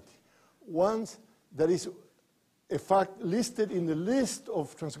humanity. One, there is a fact listed in the list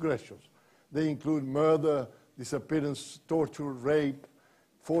of transgressions. They include murder, disappearance, torture, rape,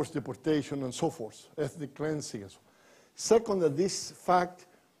 forced deportation, and so forth, ethnic cleansing, and so on. Second, that this fact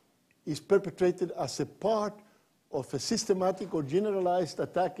is perpetrated as a part of a systematic or generalized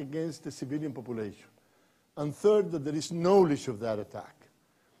attack against the civilian population. And third, that there is knowledge of that attack.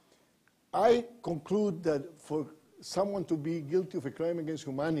 I conclude that for someone to be guilty of a crime against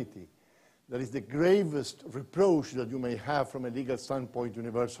humanity, that is the gravest reproach that you may have from a legal standpoint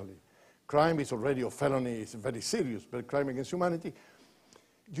universally. Crime is already a felony, it's very serious, but crime against humanity,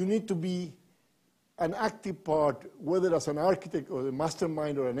 you need to be an active part, whether as an architect or a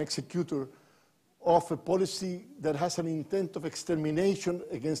mastermind or an executor, of a policy that has an intent of extermination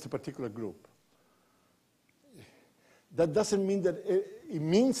against a particular group. That doesn't mean that, it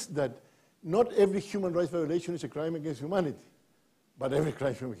means that not every human rights violation is a crime against humanity, but every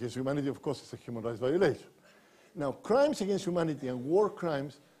crime against humanity, of course, is a human rights violation. Now, crimes against humanity and war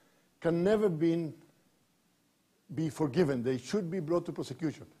crimes can never be forgiven. They should be brought to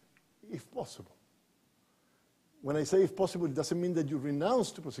prosecution, if possible. When I say if possible, it doesn't mean that you renounce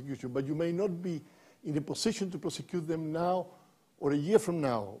to prosecution, but you may not be in a position to prosecute them now or a year from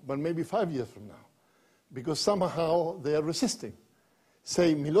now, but maybe 5 years from now, because somehow they are resisting.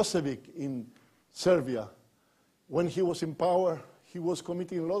 Say Milosevic in Serbia, when he was in power, he was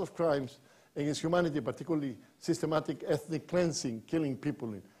committing a lot of crimes against humanity, particularly systematic ethnic cleansing, killing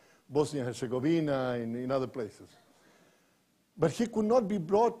people in Bosnia and Herzegovina and in other places. But he could not be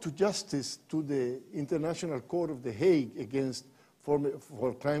brought to justice to the International Court of The Hague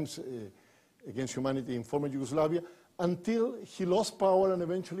for crimes against humanity in former Yugoslavia until he lost power and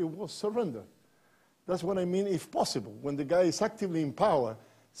eventually was surrendered. That's what I mean, if possible. When the guy is actively in power,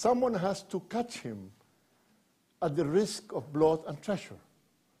 someone has to catch him at the risk of blood and treasure.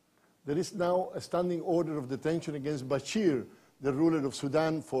 There is now a standing order of detention against Bashir, the ruler of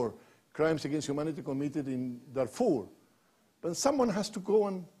Sudan, for crimes against humanity committed in Darfur. But someone has to go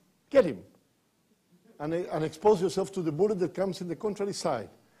and get him and expose yourself to the bullet that comes in the contrary side.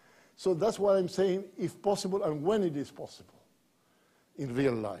 So that's why I'm saying, if possible and when it is possible in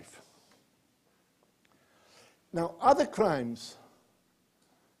real life. Now, other crimes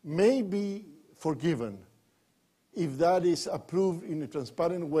may be forgiven if that is approved in a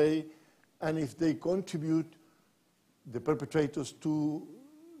transparent way and if they contribute, the perpetrators, to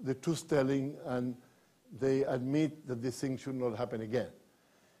the truth-telling and they admit that this thing should not happen again.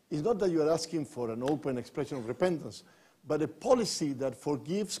 It's not that you are asking for an open expression of repentance, but a policy that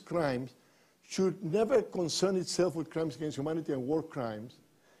forgives crimes should never concern itself with crimes against humanity and war crimes,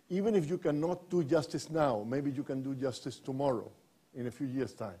 even if you cannot do justice now. Maybe you can do justice tomorrow, in a few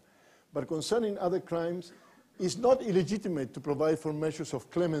years' time. But concerning other crimes, it's not illegitimate to provide for measures of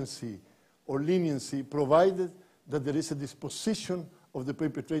clemency or leniency, provided that there is a disposition of the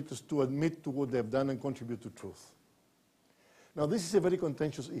perpetrators to admit to what they have done and contribute to truth. Now, this is a very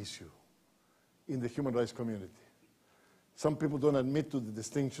contentious issue in the human rights community. Some people don't admit to the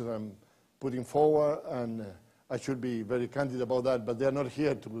distinction I'm putting forward, and I should be very candid about that, but they're not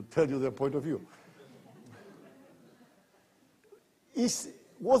here to tell you their point of view.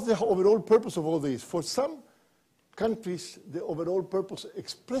 What's the overall purpose of all this? For some countries, the overall purpose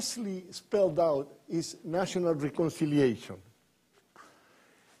expressly spelled out is national reconciliation.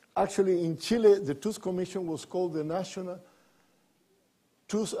 Actually, in Chile, the Truth Commission was called the National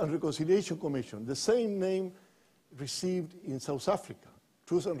Truth and Reconciliation Commission, the same name received in South Africa,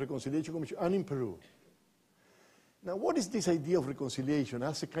 Truth and Reconciliation Commission, and in Peru. Now, what is this idea of reconciliation? It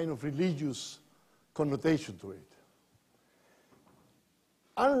has a kind of religious connotation to it.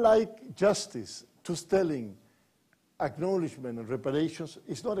 Unlike justice, truth-telling, acknowledgement, and reparations,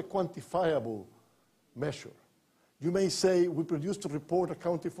 it's not a quantifiable measure. You may say, we produced a report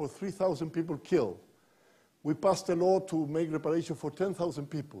accounting for 3,000 people killed. We passed a law to make reparation for 10,000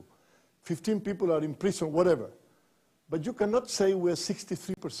 people. 15 people are in prison, whatever. But you cannot say we're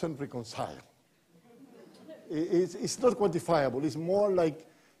 63% reconciled. It's not quantifiable. It's more like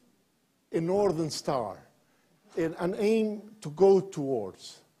a northern star, an aim to go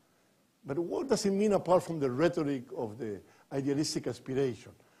towards. But what does it mean apart from the rhetoric of the idealistic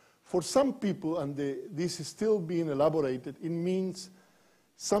aspiration? For some people, and this is still being elaborated, it means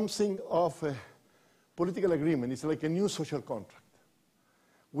something of a political agreement. It's like a new social contract.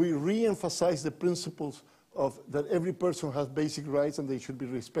 We re-emphasize the principles of that every person has basic rights and they should be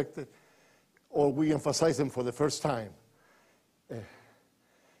respected, or we emphasize them for the first time.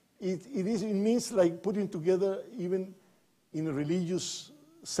 It means like putting together, even in a religious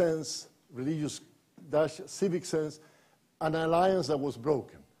sense, religious-civic sense, an alliance that was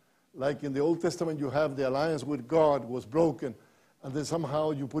broken. Like in the Old Testament, you have the alliance with God was broken, and then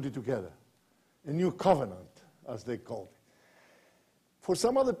somehow you put it together. A new covenant, as they called it. For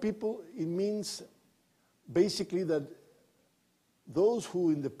some other people, it means basically that those who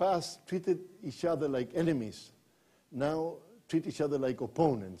in the past treated each other like enemies now treat each other like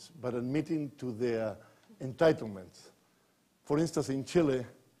opponents, but admitting to their entitlements. For instance, in Chile,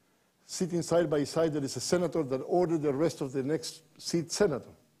 sitting side by side, there is a senator that ordered the rest of the next seat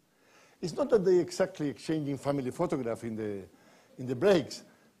senator. It's not that they exactly exchanging family photograph in the breaks,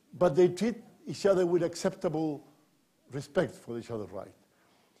 but they treat each other with acceptable respect for each other's right.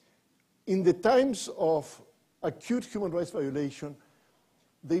 In the times of acute human rights violation,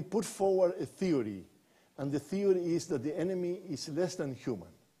 they put forward a theory, and the theory is that the enemy is less than human.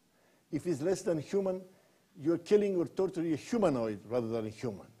 If it's less than human, you're killing or torturing a humanoid rather than a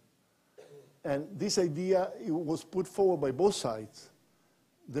human. And this idea was put forward by both sides.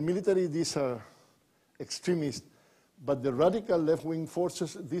 The military, these are extremists, but the radical left-wing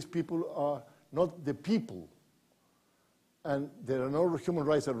forces, these people are not the people. And there are no human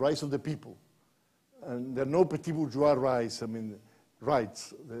rights, the rights of the people. And there are no petit bourgeois rights,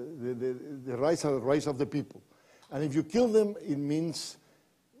 rights. The rights are the rights of the people. And if you kill them, it means,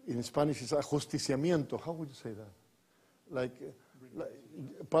 in Spanish, it's ajusticiamiento. How would you say that?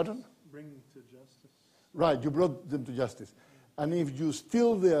 Pardon? Bring them to justice. Right, you brought them to justice. And if you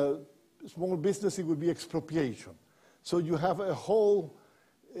steal their small business, it would be expropriation. So you have a whole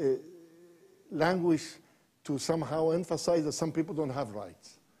language to somehow emphasize that some people don't have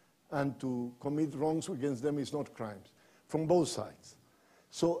rights. And to commit wrongs against them is not crimes, from both sides.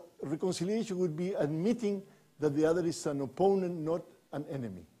 So reconciliation would be admitting that the other is an opponent, not an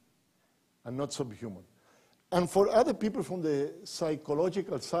enemy, and not subhuman. And for other people from the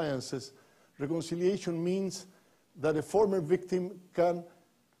psychological sciences, reconciliation means that a former victim can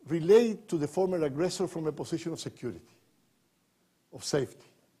relate to the former aggressor from a position of security, of safety.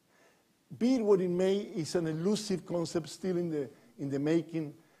 Be it what it may, is an elusive concept still in the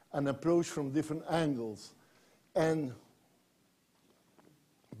making, an approach from different angles,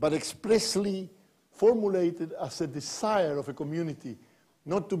 but expressly formulated as a desire of a community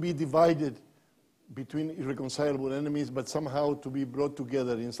not to be divided between irreconcilable enemies, but somehow to be brought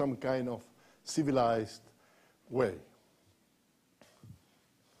together in some kind of civilized way.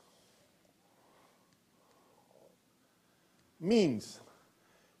 Means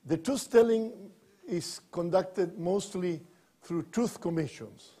the truth-telling is conducted mostly through truth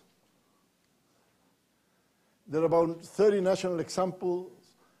commissions. There are about 30 national examples,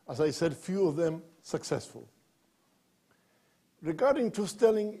 as I said, few of them successful. Regarding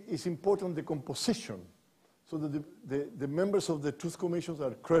truth-telling, it's important the composition, so that the members of the truth commissions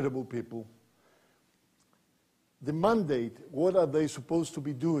are credible people. The mandate, what are they supposed to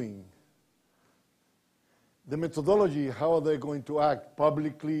be doing? The methodology, how are they going to act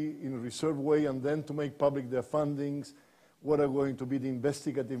publicly in a reserved way and then to make public their findings? What are going to be the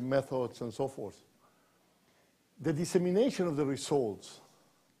investigative methods and so forth? The dissemination of the results.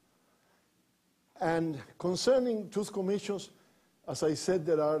 And concerning truth commissions, as I said,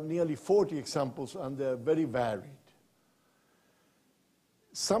 there are nearly 40 examples and they're very varied.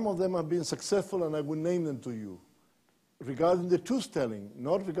 Some of them have been successful and I will name them to you. Regarding the truth-telling,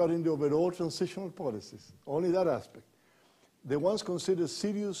 not regarding the overall transitional policies, only that aspect. The ones considered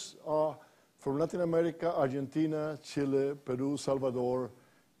serious are from Latin America, Argentina, Chile, Peru, Salvador,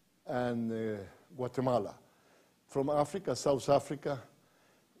 and Guatemala. From Africa, South Africa,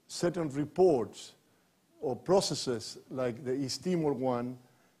 certain reports or processes like the East Timor one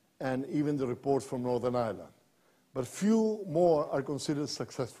and even the report from Northern Ireland. But few more are considered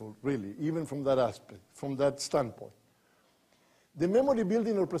successful, really, even from that aspect, from that standpoint. The memory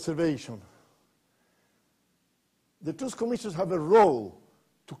building or preservation. The truth commissions have a role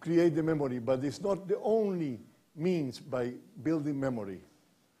to create the memory, but it's not the only means by building memory.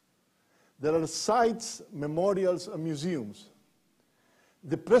 There are sites, memorials, and museums.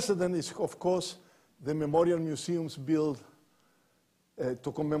 The precedent is, of course, the memorial museums built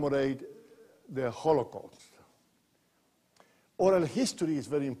to commemorate the Holocaust. Oral history is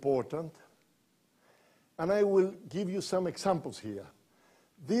very important. And I will give you some examples here.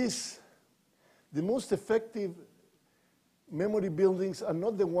 The most effective memory buildings are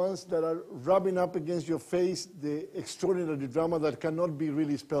not the ones that are rubbing up against your face the extraordinary drama that cannot be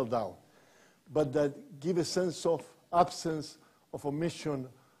really spelled out, but that give a sense of absence, of omission,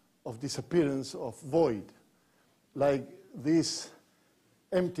 of disappearance, of void, like this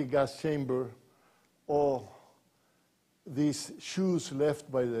empty gas chamber or these shoes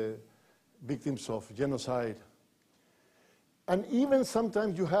left by the victims of genocide. And even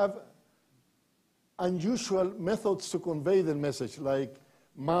sometimes you have unusual methods to convey the message, like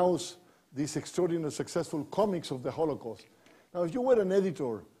Maus, these extraordinary successful comics of the Holocaust. Now, if you were an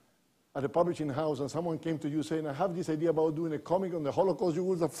editor at a publishing house and someone came to you saying, I have this idea about doing a comic on the Holocaust, you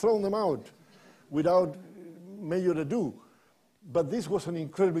would have thrown them out without major ado. But this was an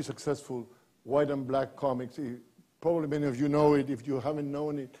incredibly successful white and black comic. Probably many of you know it. If you haven't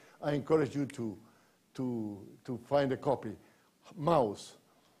known it, I encourage you to find a copy. Maus.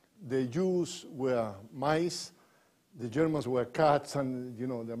 The Jews were mice, the Germans were cats, and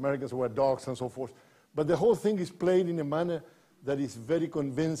the Americans were dogs and so forth. But the whole thing is played in a manner that is very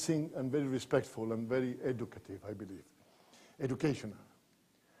convincing and very respectful and very educative, I believe, educational.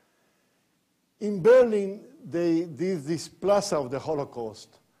 In Berlin, they did this plaza of the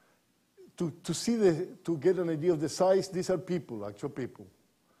Holocaust. To get an idea of the size, these are people, actual people.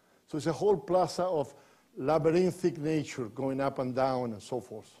 So it's a whole plaza of labyrinthic nature going up and down and so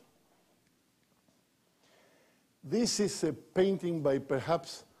forth. This is a painting by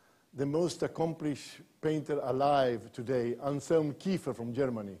perhaps the most accomplished painter alive today, Anselm Kiefer from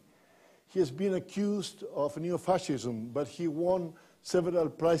Germany. He has been accused of neo-fascism, but he won several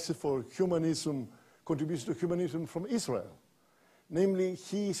prizes for humanism, contribution to humanism from Israel. Namely,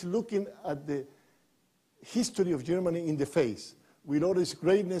 he is looking at the history of Germany in the face, with all its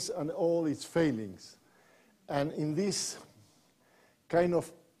greatness and all its failings. And in this kind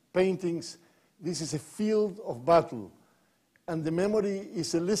of paintings, this is a field of battle. And the memory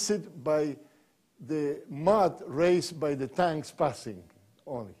is elicited by the mud raised by the tanks passing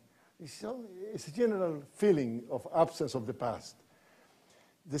only. It's a general feeling of absence of the past.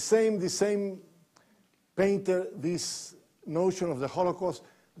 The same painted this notion of the Holocaust.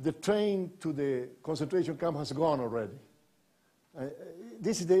 The train to the concentration camp has gone already.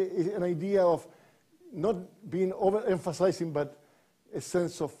 This is an idea of not being overemphasizing, but a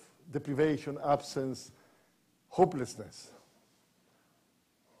sense of deprivation, absence, hopelessness.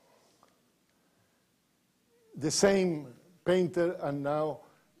 The same painter, and now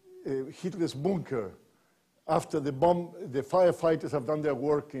Hitler's bunker, after the bomb, the firefighters have done their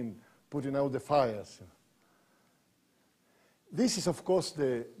work in putting out the fires. This is, of course,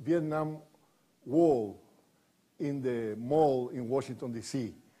 the Vietnam Wall in the mall in Washington,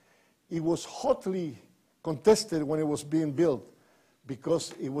 D.C. It was hotly contested when it was being built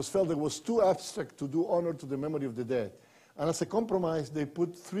because it was felt it was too abstract to do honor to the memory of the dead. And as a compromise, they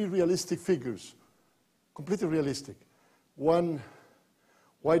put 3 realistic figures, completely realistic. One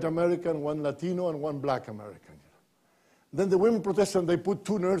white American, one Latino, and one black American. Then the women protested and they put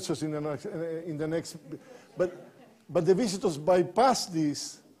 2 nurses in the next. But the visitors bypass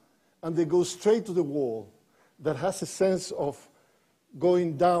this and they go straight to the wall that has a sense of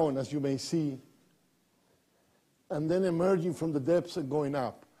going down, as you may see, and then emerging from the depths and going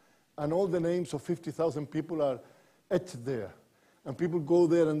up. And all the names of 50,000 people are etched there. And people go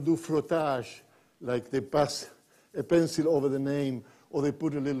there and do frottage, like they pass a pencil over the name, or they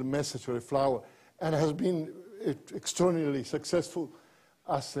put a little message or a flower. And it has been extraordinarily successful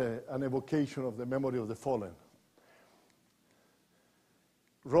as an evocation of the memory of the fallen.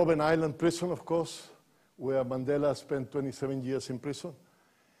 Robben Island prison, of course, where Mandela spent 27 years in prison.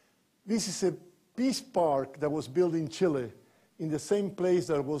 This is a peace park that was built in Chile in the same place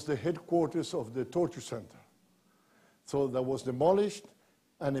that was the headquarters of the torture center. So that was demolished,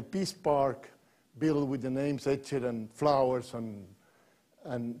 and a peace park built with the names etched and flowers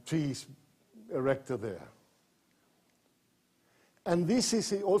and trees erected there. And this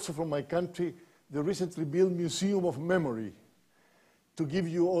is also from my country, the recently built Museum of Memory, to give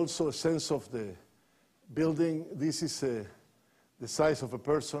you also a sense of the building. This is the size of a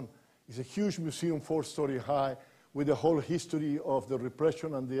person. It's a huge museum, 4-story high, with the whole history of the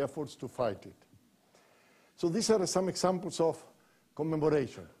repression and the efforts to fight it. So these are some examples of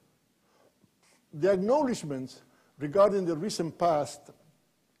commemoration. The acknowledgements regarding the recent past,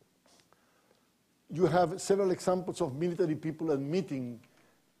 you have several examples of military people admitting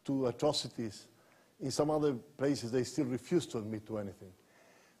to atrocities. In some other places, they still refuse to admit to anything.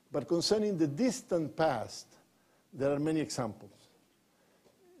 But concerning the distant past, there are many examples.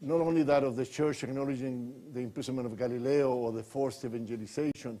 Not only that of the church acknowledging the imprisonment of Galileo or the forced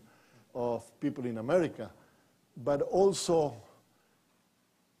evangelization of people in America, but also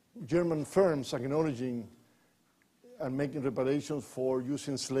German firms acknowledging and making reparations for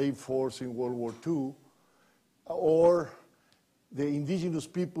using slave force in World War II, or the indigenous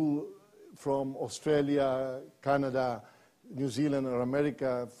people from Australia, Canada, New Zealand, or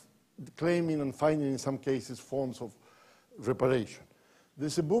America claiming and finding in some cases forms of reparation.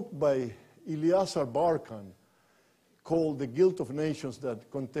 There's a book by Ilyasar Barkan called The Guilt of Nations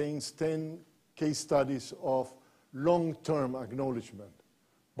that contains 10 case studies of long-term acknowledgement.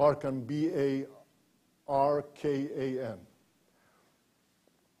 Barkan, B-A-R-K-A-N.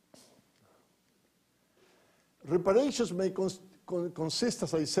 Reparations may consist,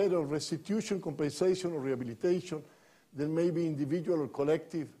 as I said, of restitution, compensation, or rehabilitation. There may be individual or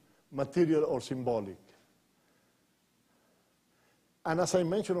collective, material or symbolic. And as I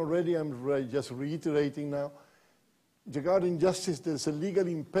mentioned already, I'm just reiterating now, regarding justice, there's a legal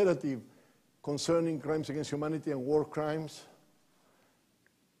imperative concerning crimes against humanity and war crimes,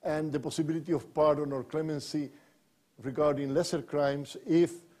 and the possibility of pardon or clemency regarding lesser crimes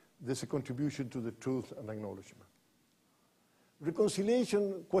if there's a contribution to the truth and acknowledgement.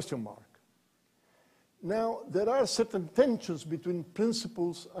 Reconciliation, question mark. Now, there are certain tensions between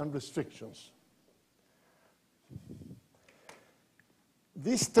principles and restrictions.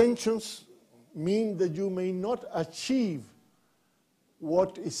 These tensions mean that you may not achieve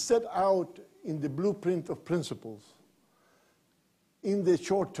what is set out in the blueprint of principles in the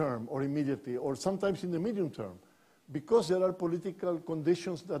short term or immediately, or sometimes in the medium term, because there are political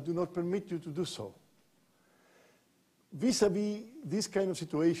conditions that do not permit you to do so. Vis-a-vis this kind of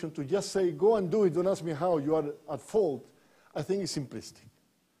situation, to just say, go and do it, don't ask me how, you are at fault, I think is simplistic.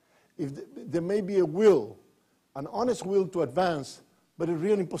 If there may be a will, an honest will to advance, but a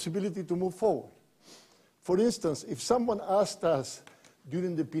real impossibility to move forward. For instance, if someone asked us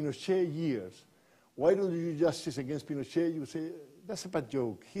during the Pinochet years, why don't you do justice against Pinochet? You say, that's a bad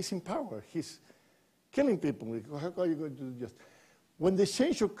joke. He's in power. He's killing people. How are you going to do justice? When the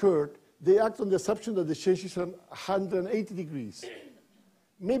change occurred, they act on the assumption that the change is 180 degrees.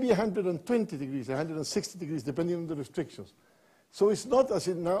 maybe 120 degrees, 160 degrees, depending on the restrictions. So it's not as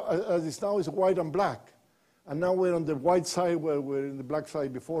it's now is white and black. And now we're on the white side where we're in the black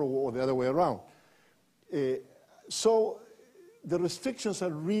side before, or the other way around. So the restrictions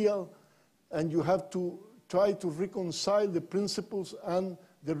are real, and you have to try to reconcile the principles and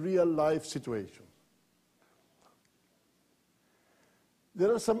the real life situation.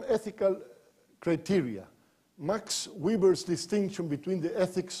 There are some ethical criteria. Max Weber's distinction between the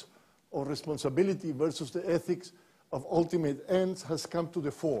ethics of responsibility versus the ethics of ultimate ends has come to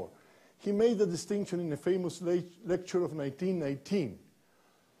the fore. He made the distinction in a famous lecture of 1919,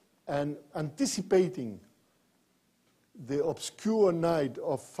 and anticipating the obscure night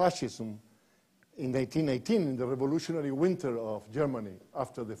of fascism in 1918, in the revolutionary winter of Germany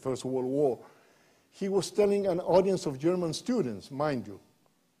after the First World War, he was telling an audience of German students, mind you.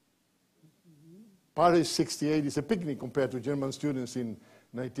 Paris 68 is a picnic compared to German students in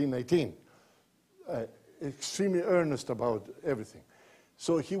 1919. Extremely earnest about everything.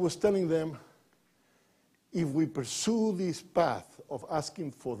 So he was telling them, if we pursue this path of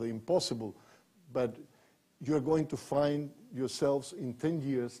asking for the impossible, but you're going to find yourselves in 10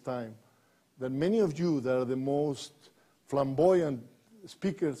 years' time that many of you that are the most flamboyant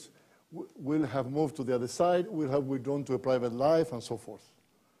speakers will have moved to the other side, will have withdrawn to a private life, and so forth.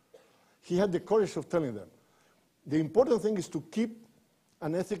 He had the courage of telling them, the important thing is to keep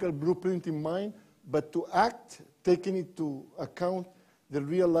an ethical blueprint in mind, but to act, taking into account the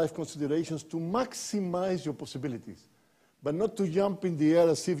real life considerations to maximize your possibilities, but not to jump in the air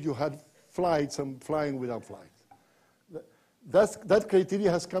as if you had flights and flying without flights. That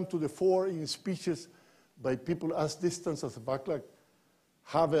criteria has come to the fore in speeches by people as distant as Václav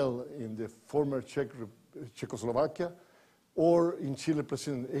Havel in the former Czechoslovakia, or in Chile,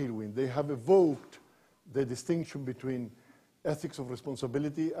 President Aylwin. They have evoked the distinction between ethics of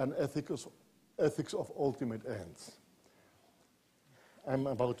responsibility and ethics of ultimate ends. I'm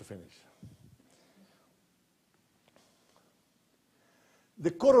about to finish.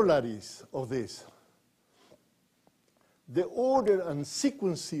 The corollaries of this, the order and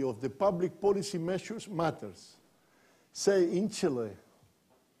sequence of the public policy measures matters. Say in Chile,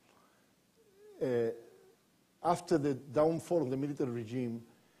 after the downfall of the military regime,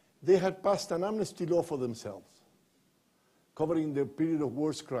 they had passed an amnesty law for themselves, covering the period of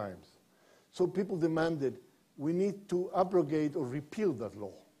worst crimes. So people demanded, we need to abrogate or repeal that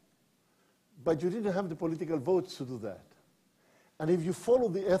law. But you didn't have the political votes to do that. And if you follow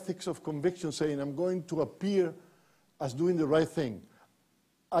the ethics of conviction, saying, I'm going to appear as doing the right thing,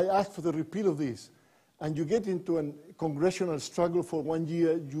 I ask for the repeal of this, and you get into a congressional struggle for 1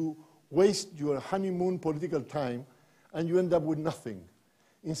 year, you waste your honeymoon political time, and you end up with nothing.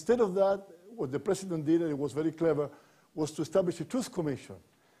 Instead of that, what the president did, and it was very clever, was to establish a truth commission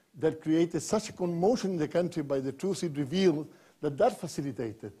that created such a commotion in the country by the truth it revealed that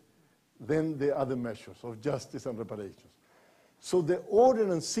facilitated then the other measures of justice and reparations. So the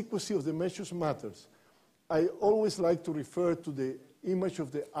order and sequence of the measures matters. I always like to refer to the image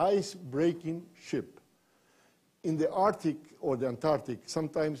of the ice-breaking ship. In the Arctic or the Antarctic,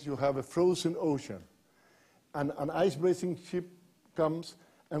 sometimes you have a frozen ocean, and an ice-breaking ship comes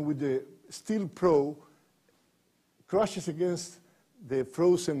and with the steel prow crashes against the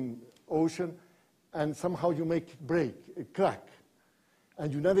frozen ocean, and somehow you make it break, a crack.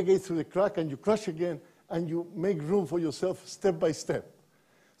 And you navigate through the crack, and you crash again, and you make room for yourself step by step.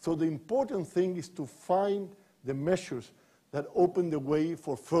 So the important thing is to find the measures that open the way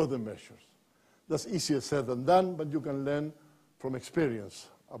for further measures. That's easier said than done, but you can learn from experience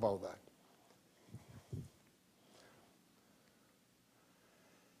about that.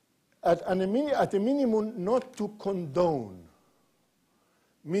 At a minimum, not to condone.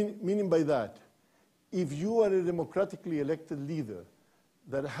 Meaning by that, if you are a democratically elected leader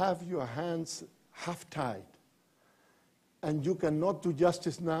that have your hands half tied, and you cannot do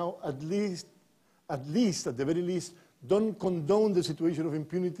justice now, at the very least, don't condone the situation of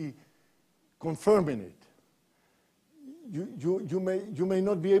impunity, confirming it. You may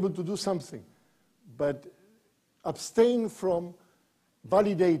not be able to do something, but abstain from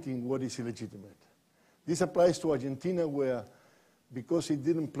validating what is illegitimate. This applies to Argentina, where because he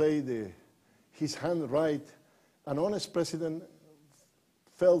didn't play his hand right, an honest president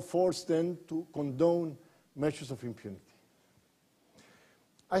felt forced then to condone measures of impunity.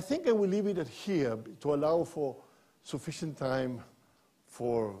 I think I will leave it at here to allow for sufficient time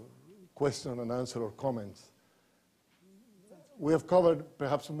for question and answer or comments. We have covered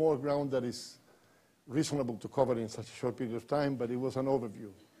perhaps more ground that is reasonable to cover in such a short period of time, but it was an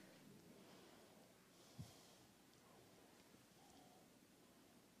overview.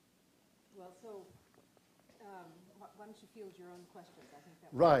 So why don't you field your own questions? I think that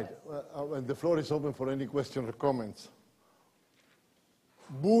Right. And the floor is open for any question or comments.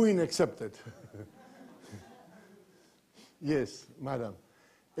 Booing accepted. Yes, madam.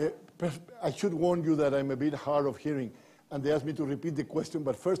 I should warn you that I'm a bit hard of hearing, and they asked me to repeat the question,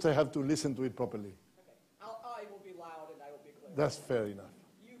 but first I have to listen to it properly. Okay. I will be loud and I will be clear. That's fair enough.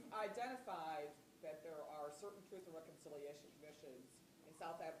 You've identified that there are certain Truth and Reconciliation Commissions in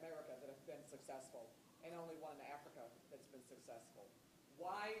South America that have been successful, and only one in Africa that's been successful.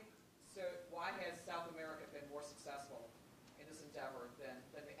 Why has South America been more successful in this endeavor than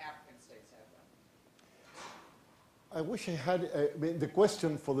the African states have been? I wish I had, the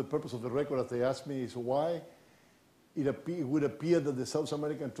question for the purpose of the record that they asked me is why it would appear that the South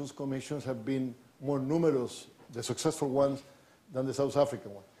American Truth Commissions have been more numerous, the successful ones, than the South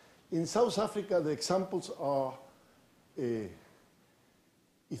African one. In South Africa, the examples are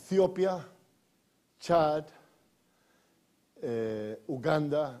Ethiopia, Chad,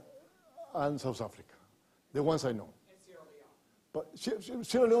 Uganda, and South Africa, the ones I know. And Sierra Leone. But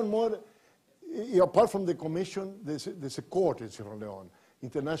Sierra Leone more, apart from the commission, there's a court in Sierra Leone,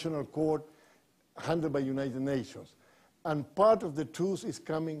 international court handled by United Nations. And part of the truth is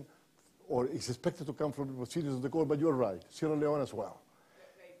coming, or is expected to come from the proceedings of the court, but you're right, Sierra Leone as well.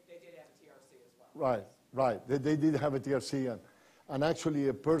 They did have a TRC as well. Right. They did have a TRC, and actually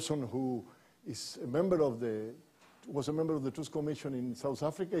a person who is a member of was a member of the Truth Commission in South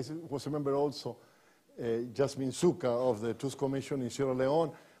Africa, was a member also, Jasmine Suka of the Truth Commission in Sierra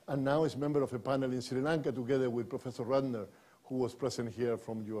Leone, and now is a member of a panel in Sri Lanka together with Professor Radner, who was present here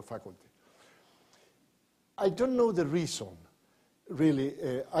from your faculty. I don't know the reason, really.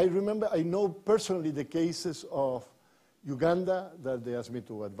 I know personally the cases of Uganda that they asked me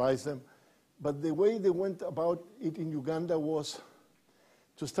to advise them, but the way they went about it in Uganda was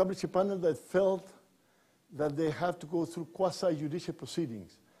to establish a panel that felt that they have to go through quasi-judicial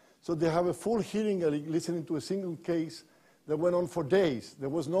proceedings. So they have a full hearing listening to a single case that went on for days. There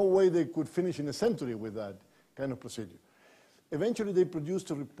was no way they could finish in a century with that kind of procedure. Eventually, they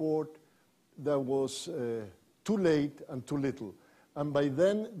produced a report that was too late and too little. And by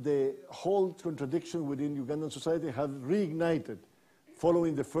then, the whole contradiction within Ugandan society had reignited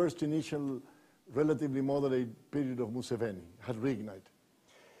following the first initial relatively moderate period of Museveni, had reignited.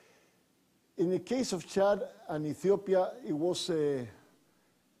 In the case of Chad and Ethiopia, it was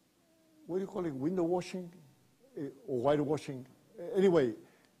what do you call it, window washing? Or whitewashing. Anyway,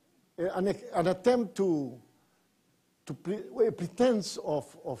 an attempt a pretense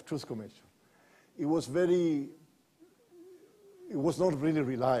of Truth Commission. It was not really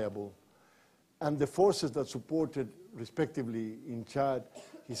reliable. And the forces that supported, respectively, in Chad,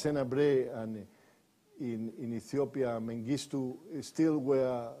 Hissène Habré, and in Ethiopia, Mengistu, still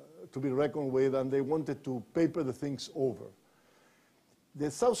were to be reckoned with, and they wanted to paper the things over.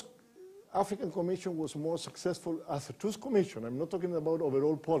 The South African Commission was more successful as a Truth Commission. I'm not talking about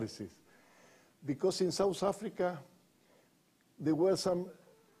overall policies. Because in South Africa, there were some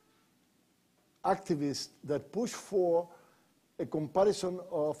activists that pushed for a comparison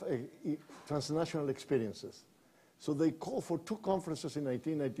of transnational experiences. So they called for two conferences in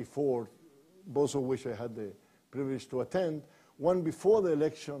 1994, both of which I had the privilege to attend, one before the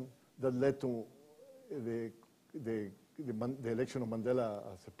election that led to the election of Mandela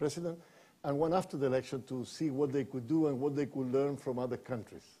as a president, and one after the election to see what they could do and what they could learn from other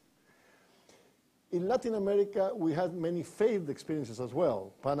countries. In Latin America, we had many failed experiences as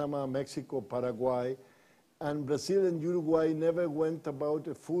well. Panama, Mexico, Paraguay, and Brazil and Uruguay never went about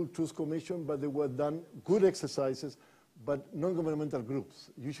a full Truth Commission, but they were done good exercises, but non-governmental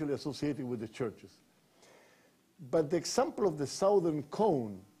groups, usually associated with the churches. But the example of the Southern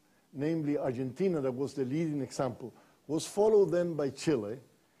Cone, namely Argentina, that was the leading example, was followed then by Chile.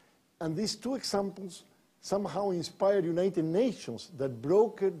 And these two examples somehow inspired United Nations that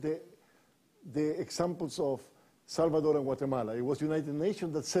brokered the examples of Salvador and Guatemala. It was United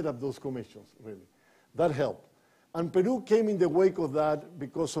Nations that set up those commissions, really. That helped. And Peru came in the wake of that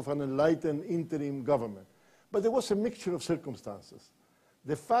because of an enlightened interim government. But there was a mixture of circumstances.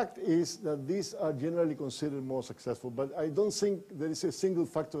 The fact is that these are generally considered more successful, but I don't think there is a single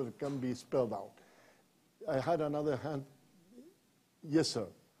factor that can be spelled out. I had another hand. Yes, sir.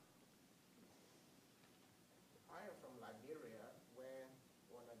 I am from Liberia, where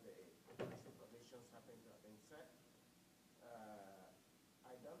one of the international commissions happened to have been set.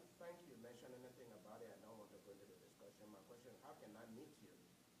 I don't think you mentioned anything about it. I don't want to go into the discussion. My question is, how can I meet you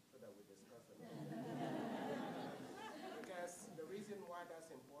so that we discuss it? Because the reason why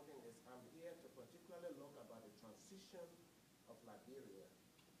that's important is I'm here to particularly look about the transition of Liberia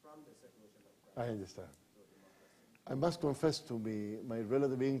from the separation of Christ. I understand. I must confess to me my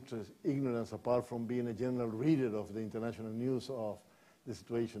relative ignorance, apart from being a general reader of the international news of the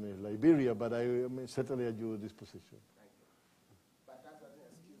situation in Liberia, but I am certainly at your disposition. Thank you. But that doesn't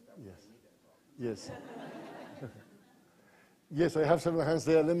excuse that Yes. we need it all. Yes. Yes, I have several hands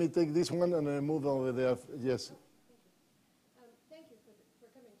there. Let me take this one and I move over there. Yes. Thank you for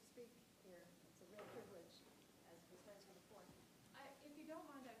coming to speak here. It's a real privilege, as was mentioned before. If you don't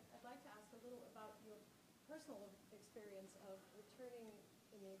mind, I'd like to ask a little about your personal experience of returning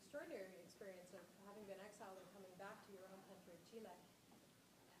in the extraordinary experience of having been exiled and coming back to your own country, Chile,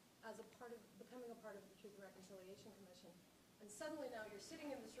 as a part of becoming a part of the Truth and Reconciliation Commission. And suddenly now you're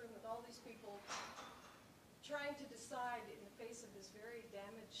sitting in this room with all these people trying to decide in the face of this very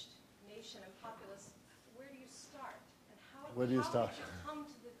damaged nation and populace, where do you start? And how Where do you start? did you come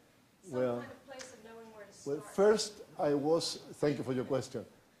to some Well, kind of place of knowing where to start? Well, first, thank you for your question.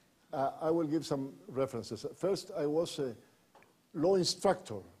 I will give some references. First, I was a law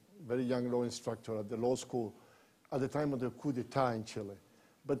instructor, very young law instructor at the law school at the time of the coup d'etat in Chile.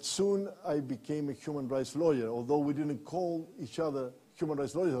 But soon I became a human rights lawyer, although we didn't call each other human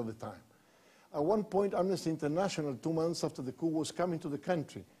rights lawyers at the time. At one point, Amnesty International, 2 months after the coup, was coming to the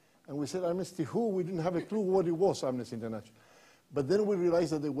country. And we said, Amnesty who? We didn't have a clue what it was, Amnesty International. But then we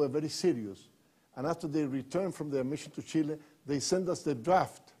realized that they were very serious. And after they returned from their mission to Chile, they sent us the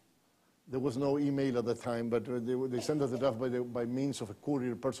draft. There was no email at the time, but they sent us the draft by means of a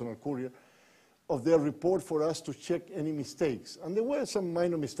courier, personal courier, of their report for us to check any mistakes. And there were some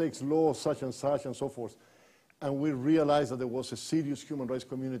minor mistakes, law such and so forth. And we realized that there was a serious human rights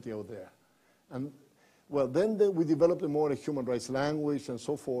community out there. And well, then we developed a more human rights language and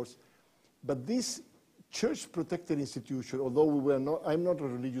so forth. But this church-protected institution, although I'm not a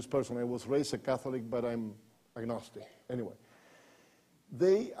religious person. I was raised a Catholic, but I'm agnostic. Anyway,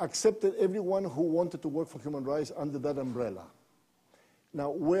 they accepted everyone who wanted to work for human rights under that umbrella. Now,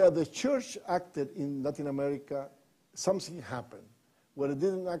 where the church acted in Latin America, something happened. Where it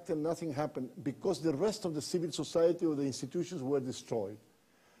didn't act, nothing happened, because the rest of the civil society or the institutions were destroyed.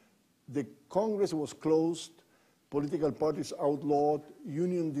 The Congress was closed, political parties outlawed,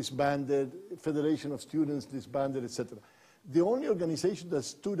 union disbanded, Federation of Students disbanded, etc. The only organization that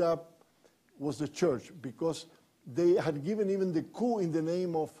stood up was the church, because they had given even the coup in the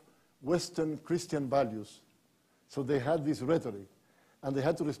name of Western Christian values. So they had this rhetoric, and they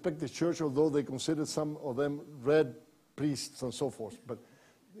had to respect the church, although they considered some of them red priests and so forth. But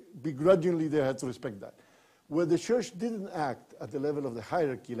begrudgingly, they had to respect that. Where the church didn't act at the level of the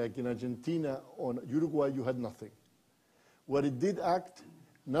hierarchy, like in Argentina or Uruguay, you had nothing. Where it did act,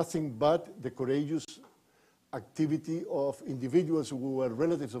 nothing but the courageous activity of individuals who were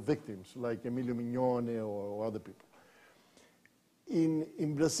relatives of victims, like Emilio Mignone or other people.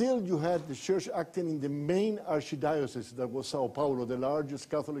 In Brazil, you had the church acting in the main archdiocese, that was Sao Paulo, the largest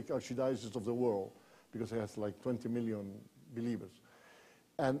Catholic archdiocese of the world, because it has like 20 million believers.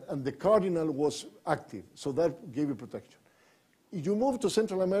 And the cardinal was active, so that gave you protection. If you move to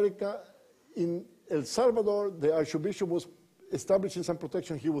Central America, in El Salvador, the archbishop was establishing some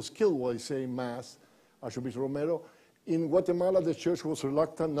protection. He was killed while saying Mass, Archbishop Romero. In Guatemala, the church was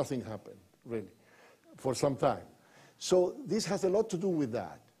reluctant. Nothing happened, really, for some time. So this has a lot to do with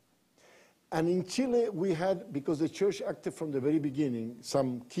that. And in Chile, we had, because the church acted from the very beginning,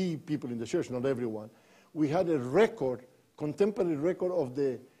 some key people in the church, not everyone, we had a record, contemporary record of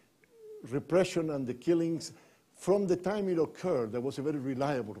the repression and the killings from the time it occurred. There was a very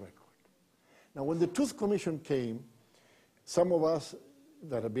reliable record. Now, when the Truth Commission came, some of us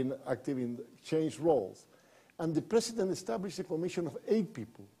that have been active in changed roles, and the president established a commission of 8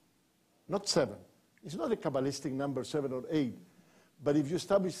 people, not 7. It's not a Kabbalistic number, 7 or 8, but if you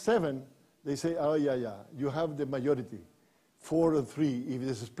establish 7, they say, oh, yeah, you have the majority, 4 or 3. If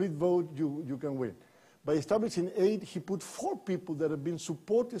there's a split vote, you can win. By establishing 8, he put 4 people that have been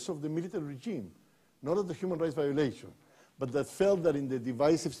supporters of the military regime, not of the human rights violation, but that felt that in the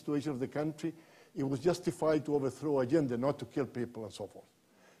divisive situation of the country, it was justified to overthrow Allende, not to kill people and so forth.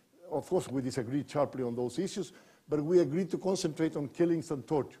 Of course, we disagreed sharply on those issues, but we agreed to concentrate on killings and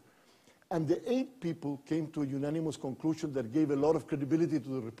torture. And the 8 people came to a unanimous conclusion that gave a lot of credibility to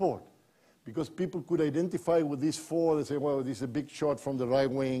the report, because people could identify with these 4, they say, well, this is a big shot from the right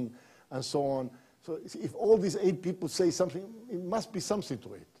wing, and so on. So if all these 8 people say something, it must be something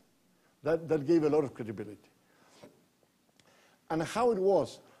to it. That gave a lot of credibility. And how it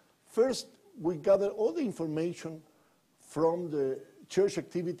was, first, we gathered all the information from the church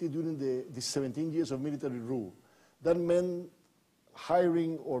activity during the 17 years of military rule. That meant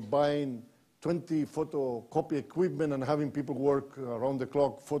hiring or buying 20 photocopy equipment and having people work around the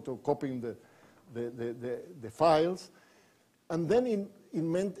clock photocopying the files. And then it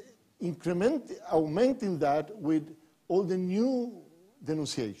meant augmenting that with all the new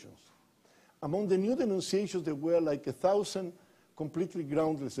denunciations. Among the new denunciations, there were like 1,000 completely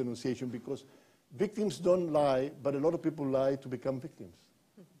groundless denunciations because victims don't lie, but a lot of people lie to become victims.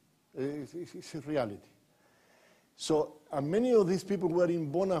 It's a reality. So many of these people were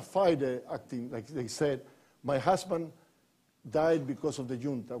in bona fide acting, like they said, my husband died because of the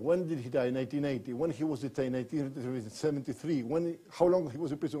junta. When did he die? In 1980. When he was detained? 1973. How long he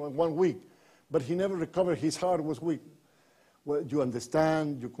was in prison? 1 week. But he never recovered. His heart was weak. Well, you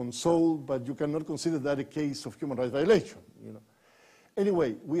understand, you console, but you cannot consider that a case of human rights violation. You know.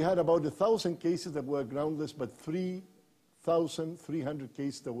 Anyway, we had about 1,000 cases that were groundless, but 3,300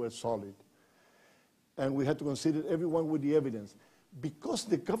 cases that were solid. And we had to consider everyone with the evidence. Because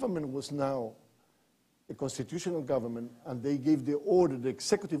the government was now a constitutional government, and they gave the order, the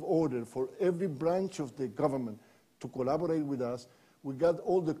executive order, for every branch of the government to collaborate with us, we got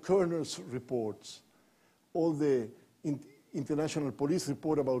all the coroner's reports, all the international police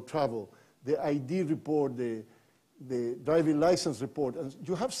report about travel, the ID report, the driving license report, and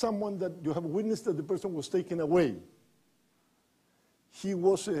you have someone that, you have a witness that the person was taken away. He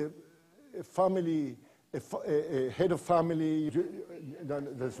was a head of family.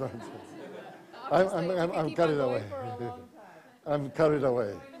 That's not. I'm carried away. I'm carried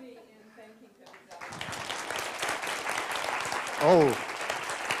away. Oh,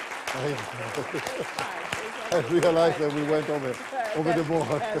 I realized that we went over the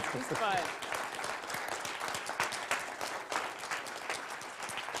board.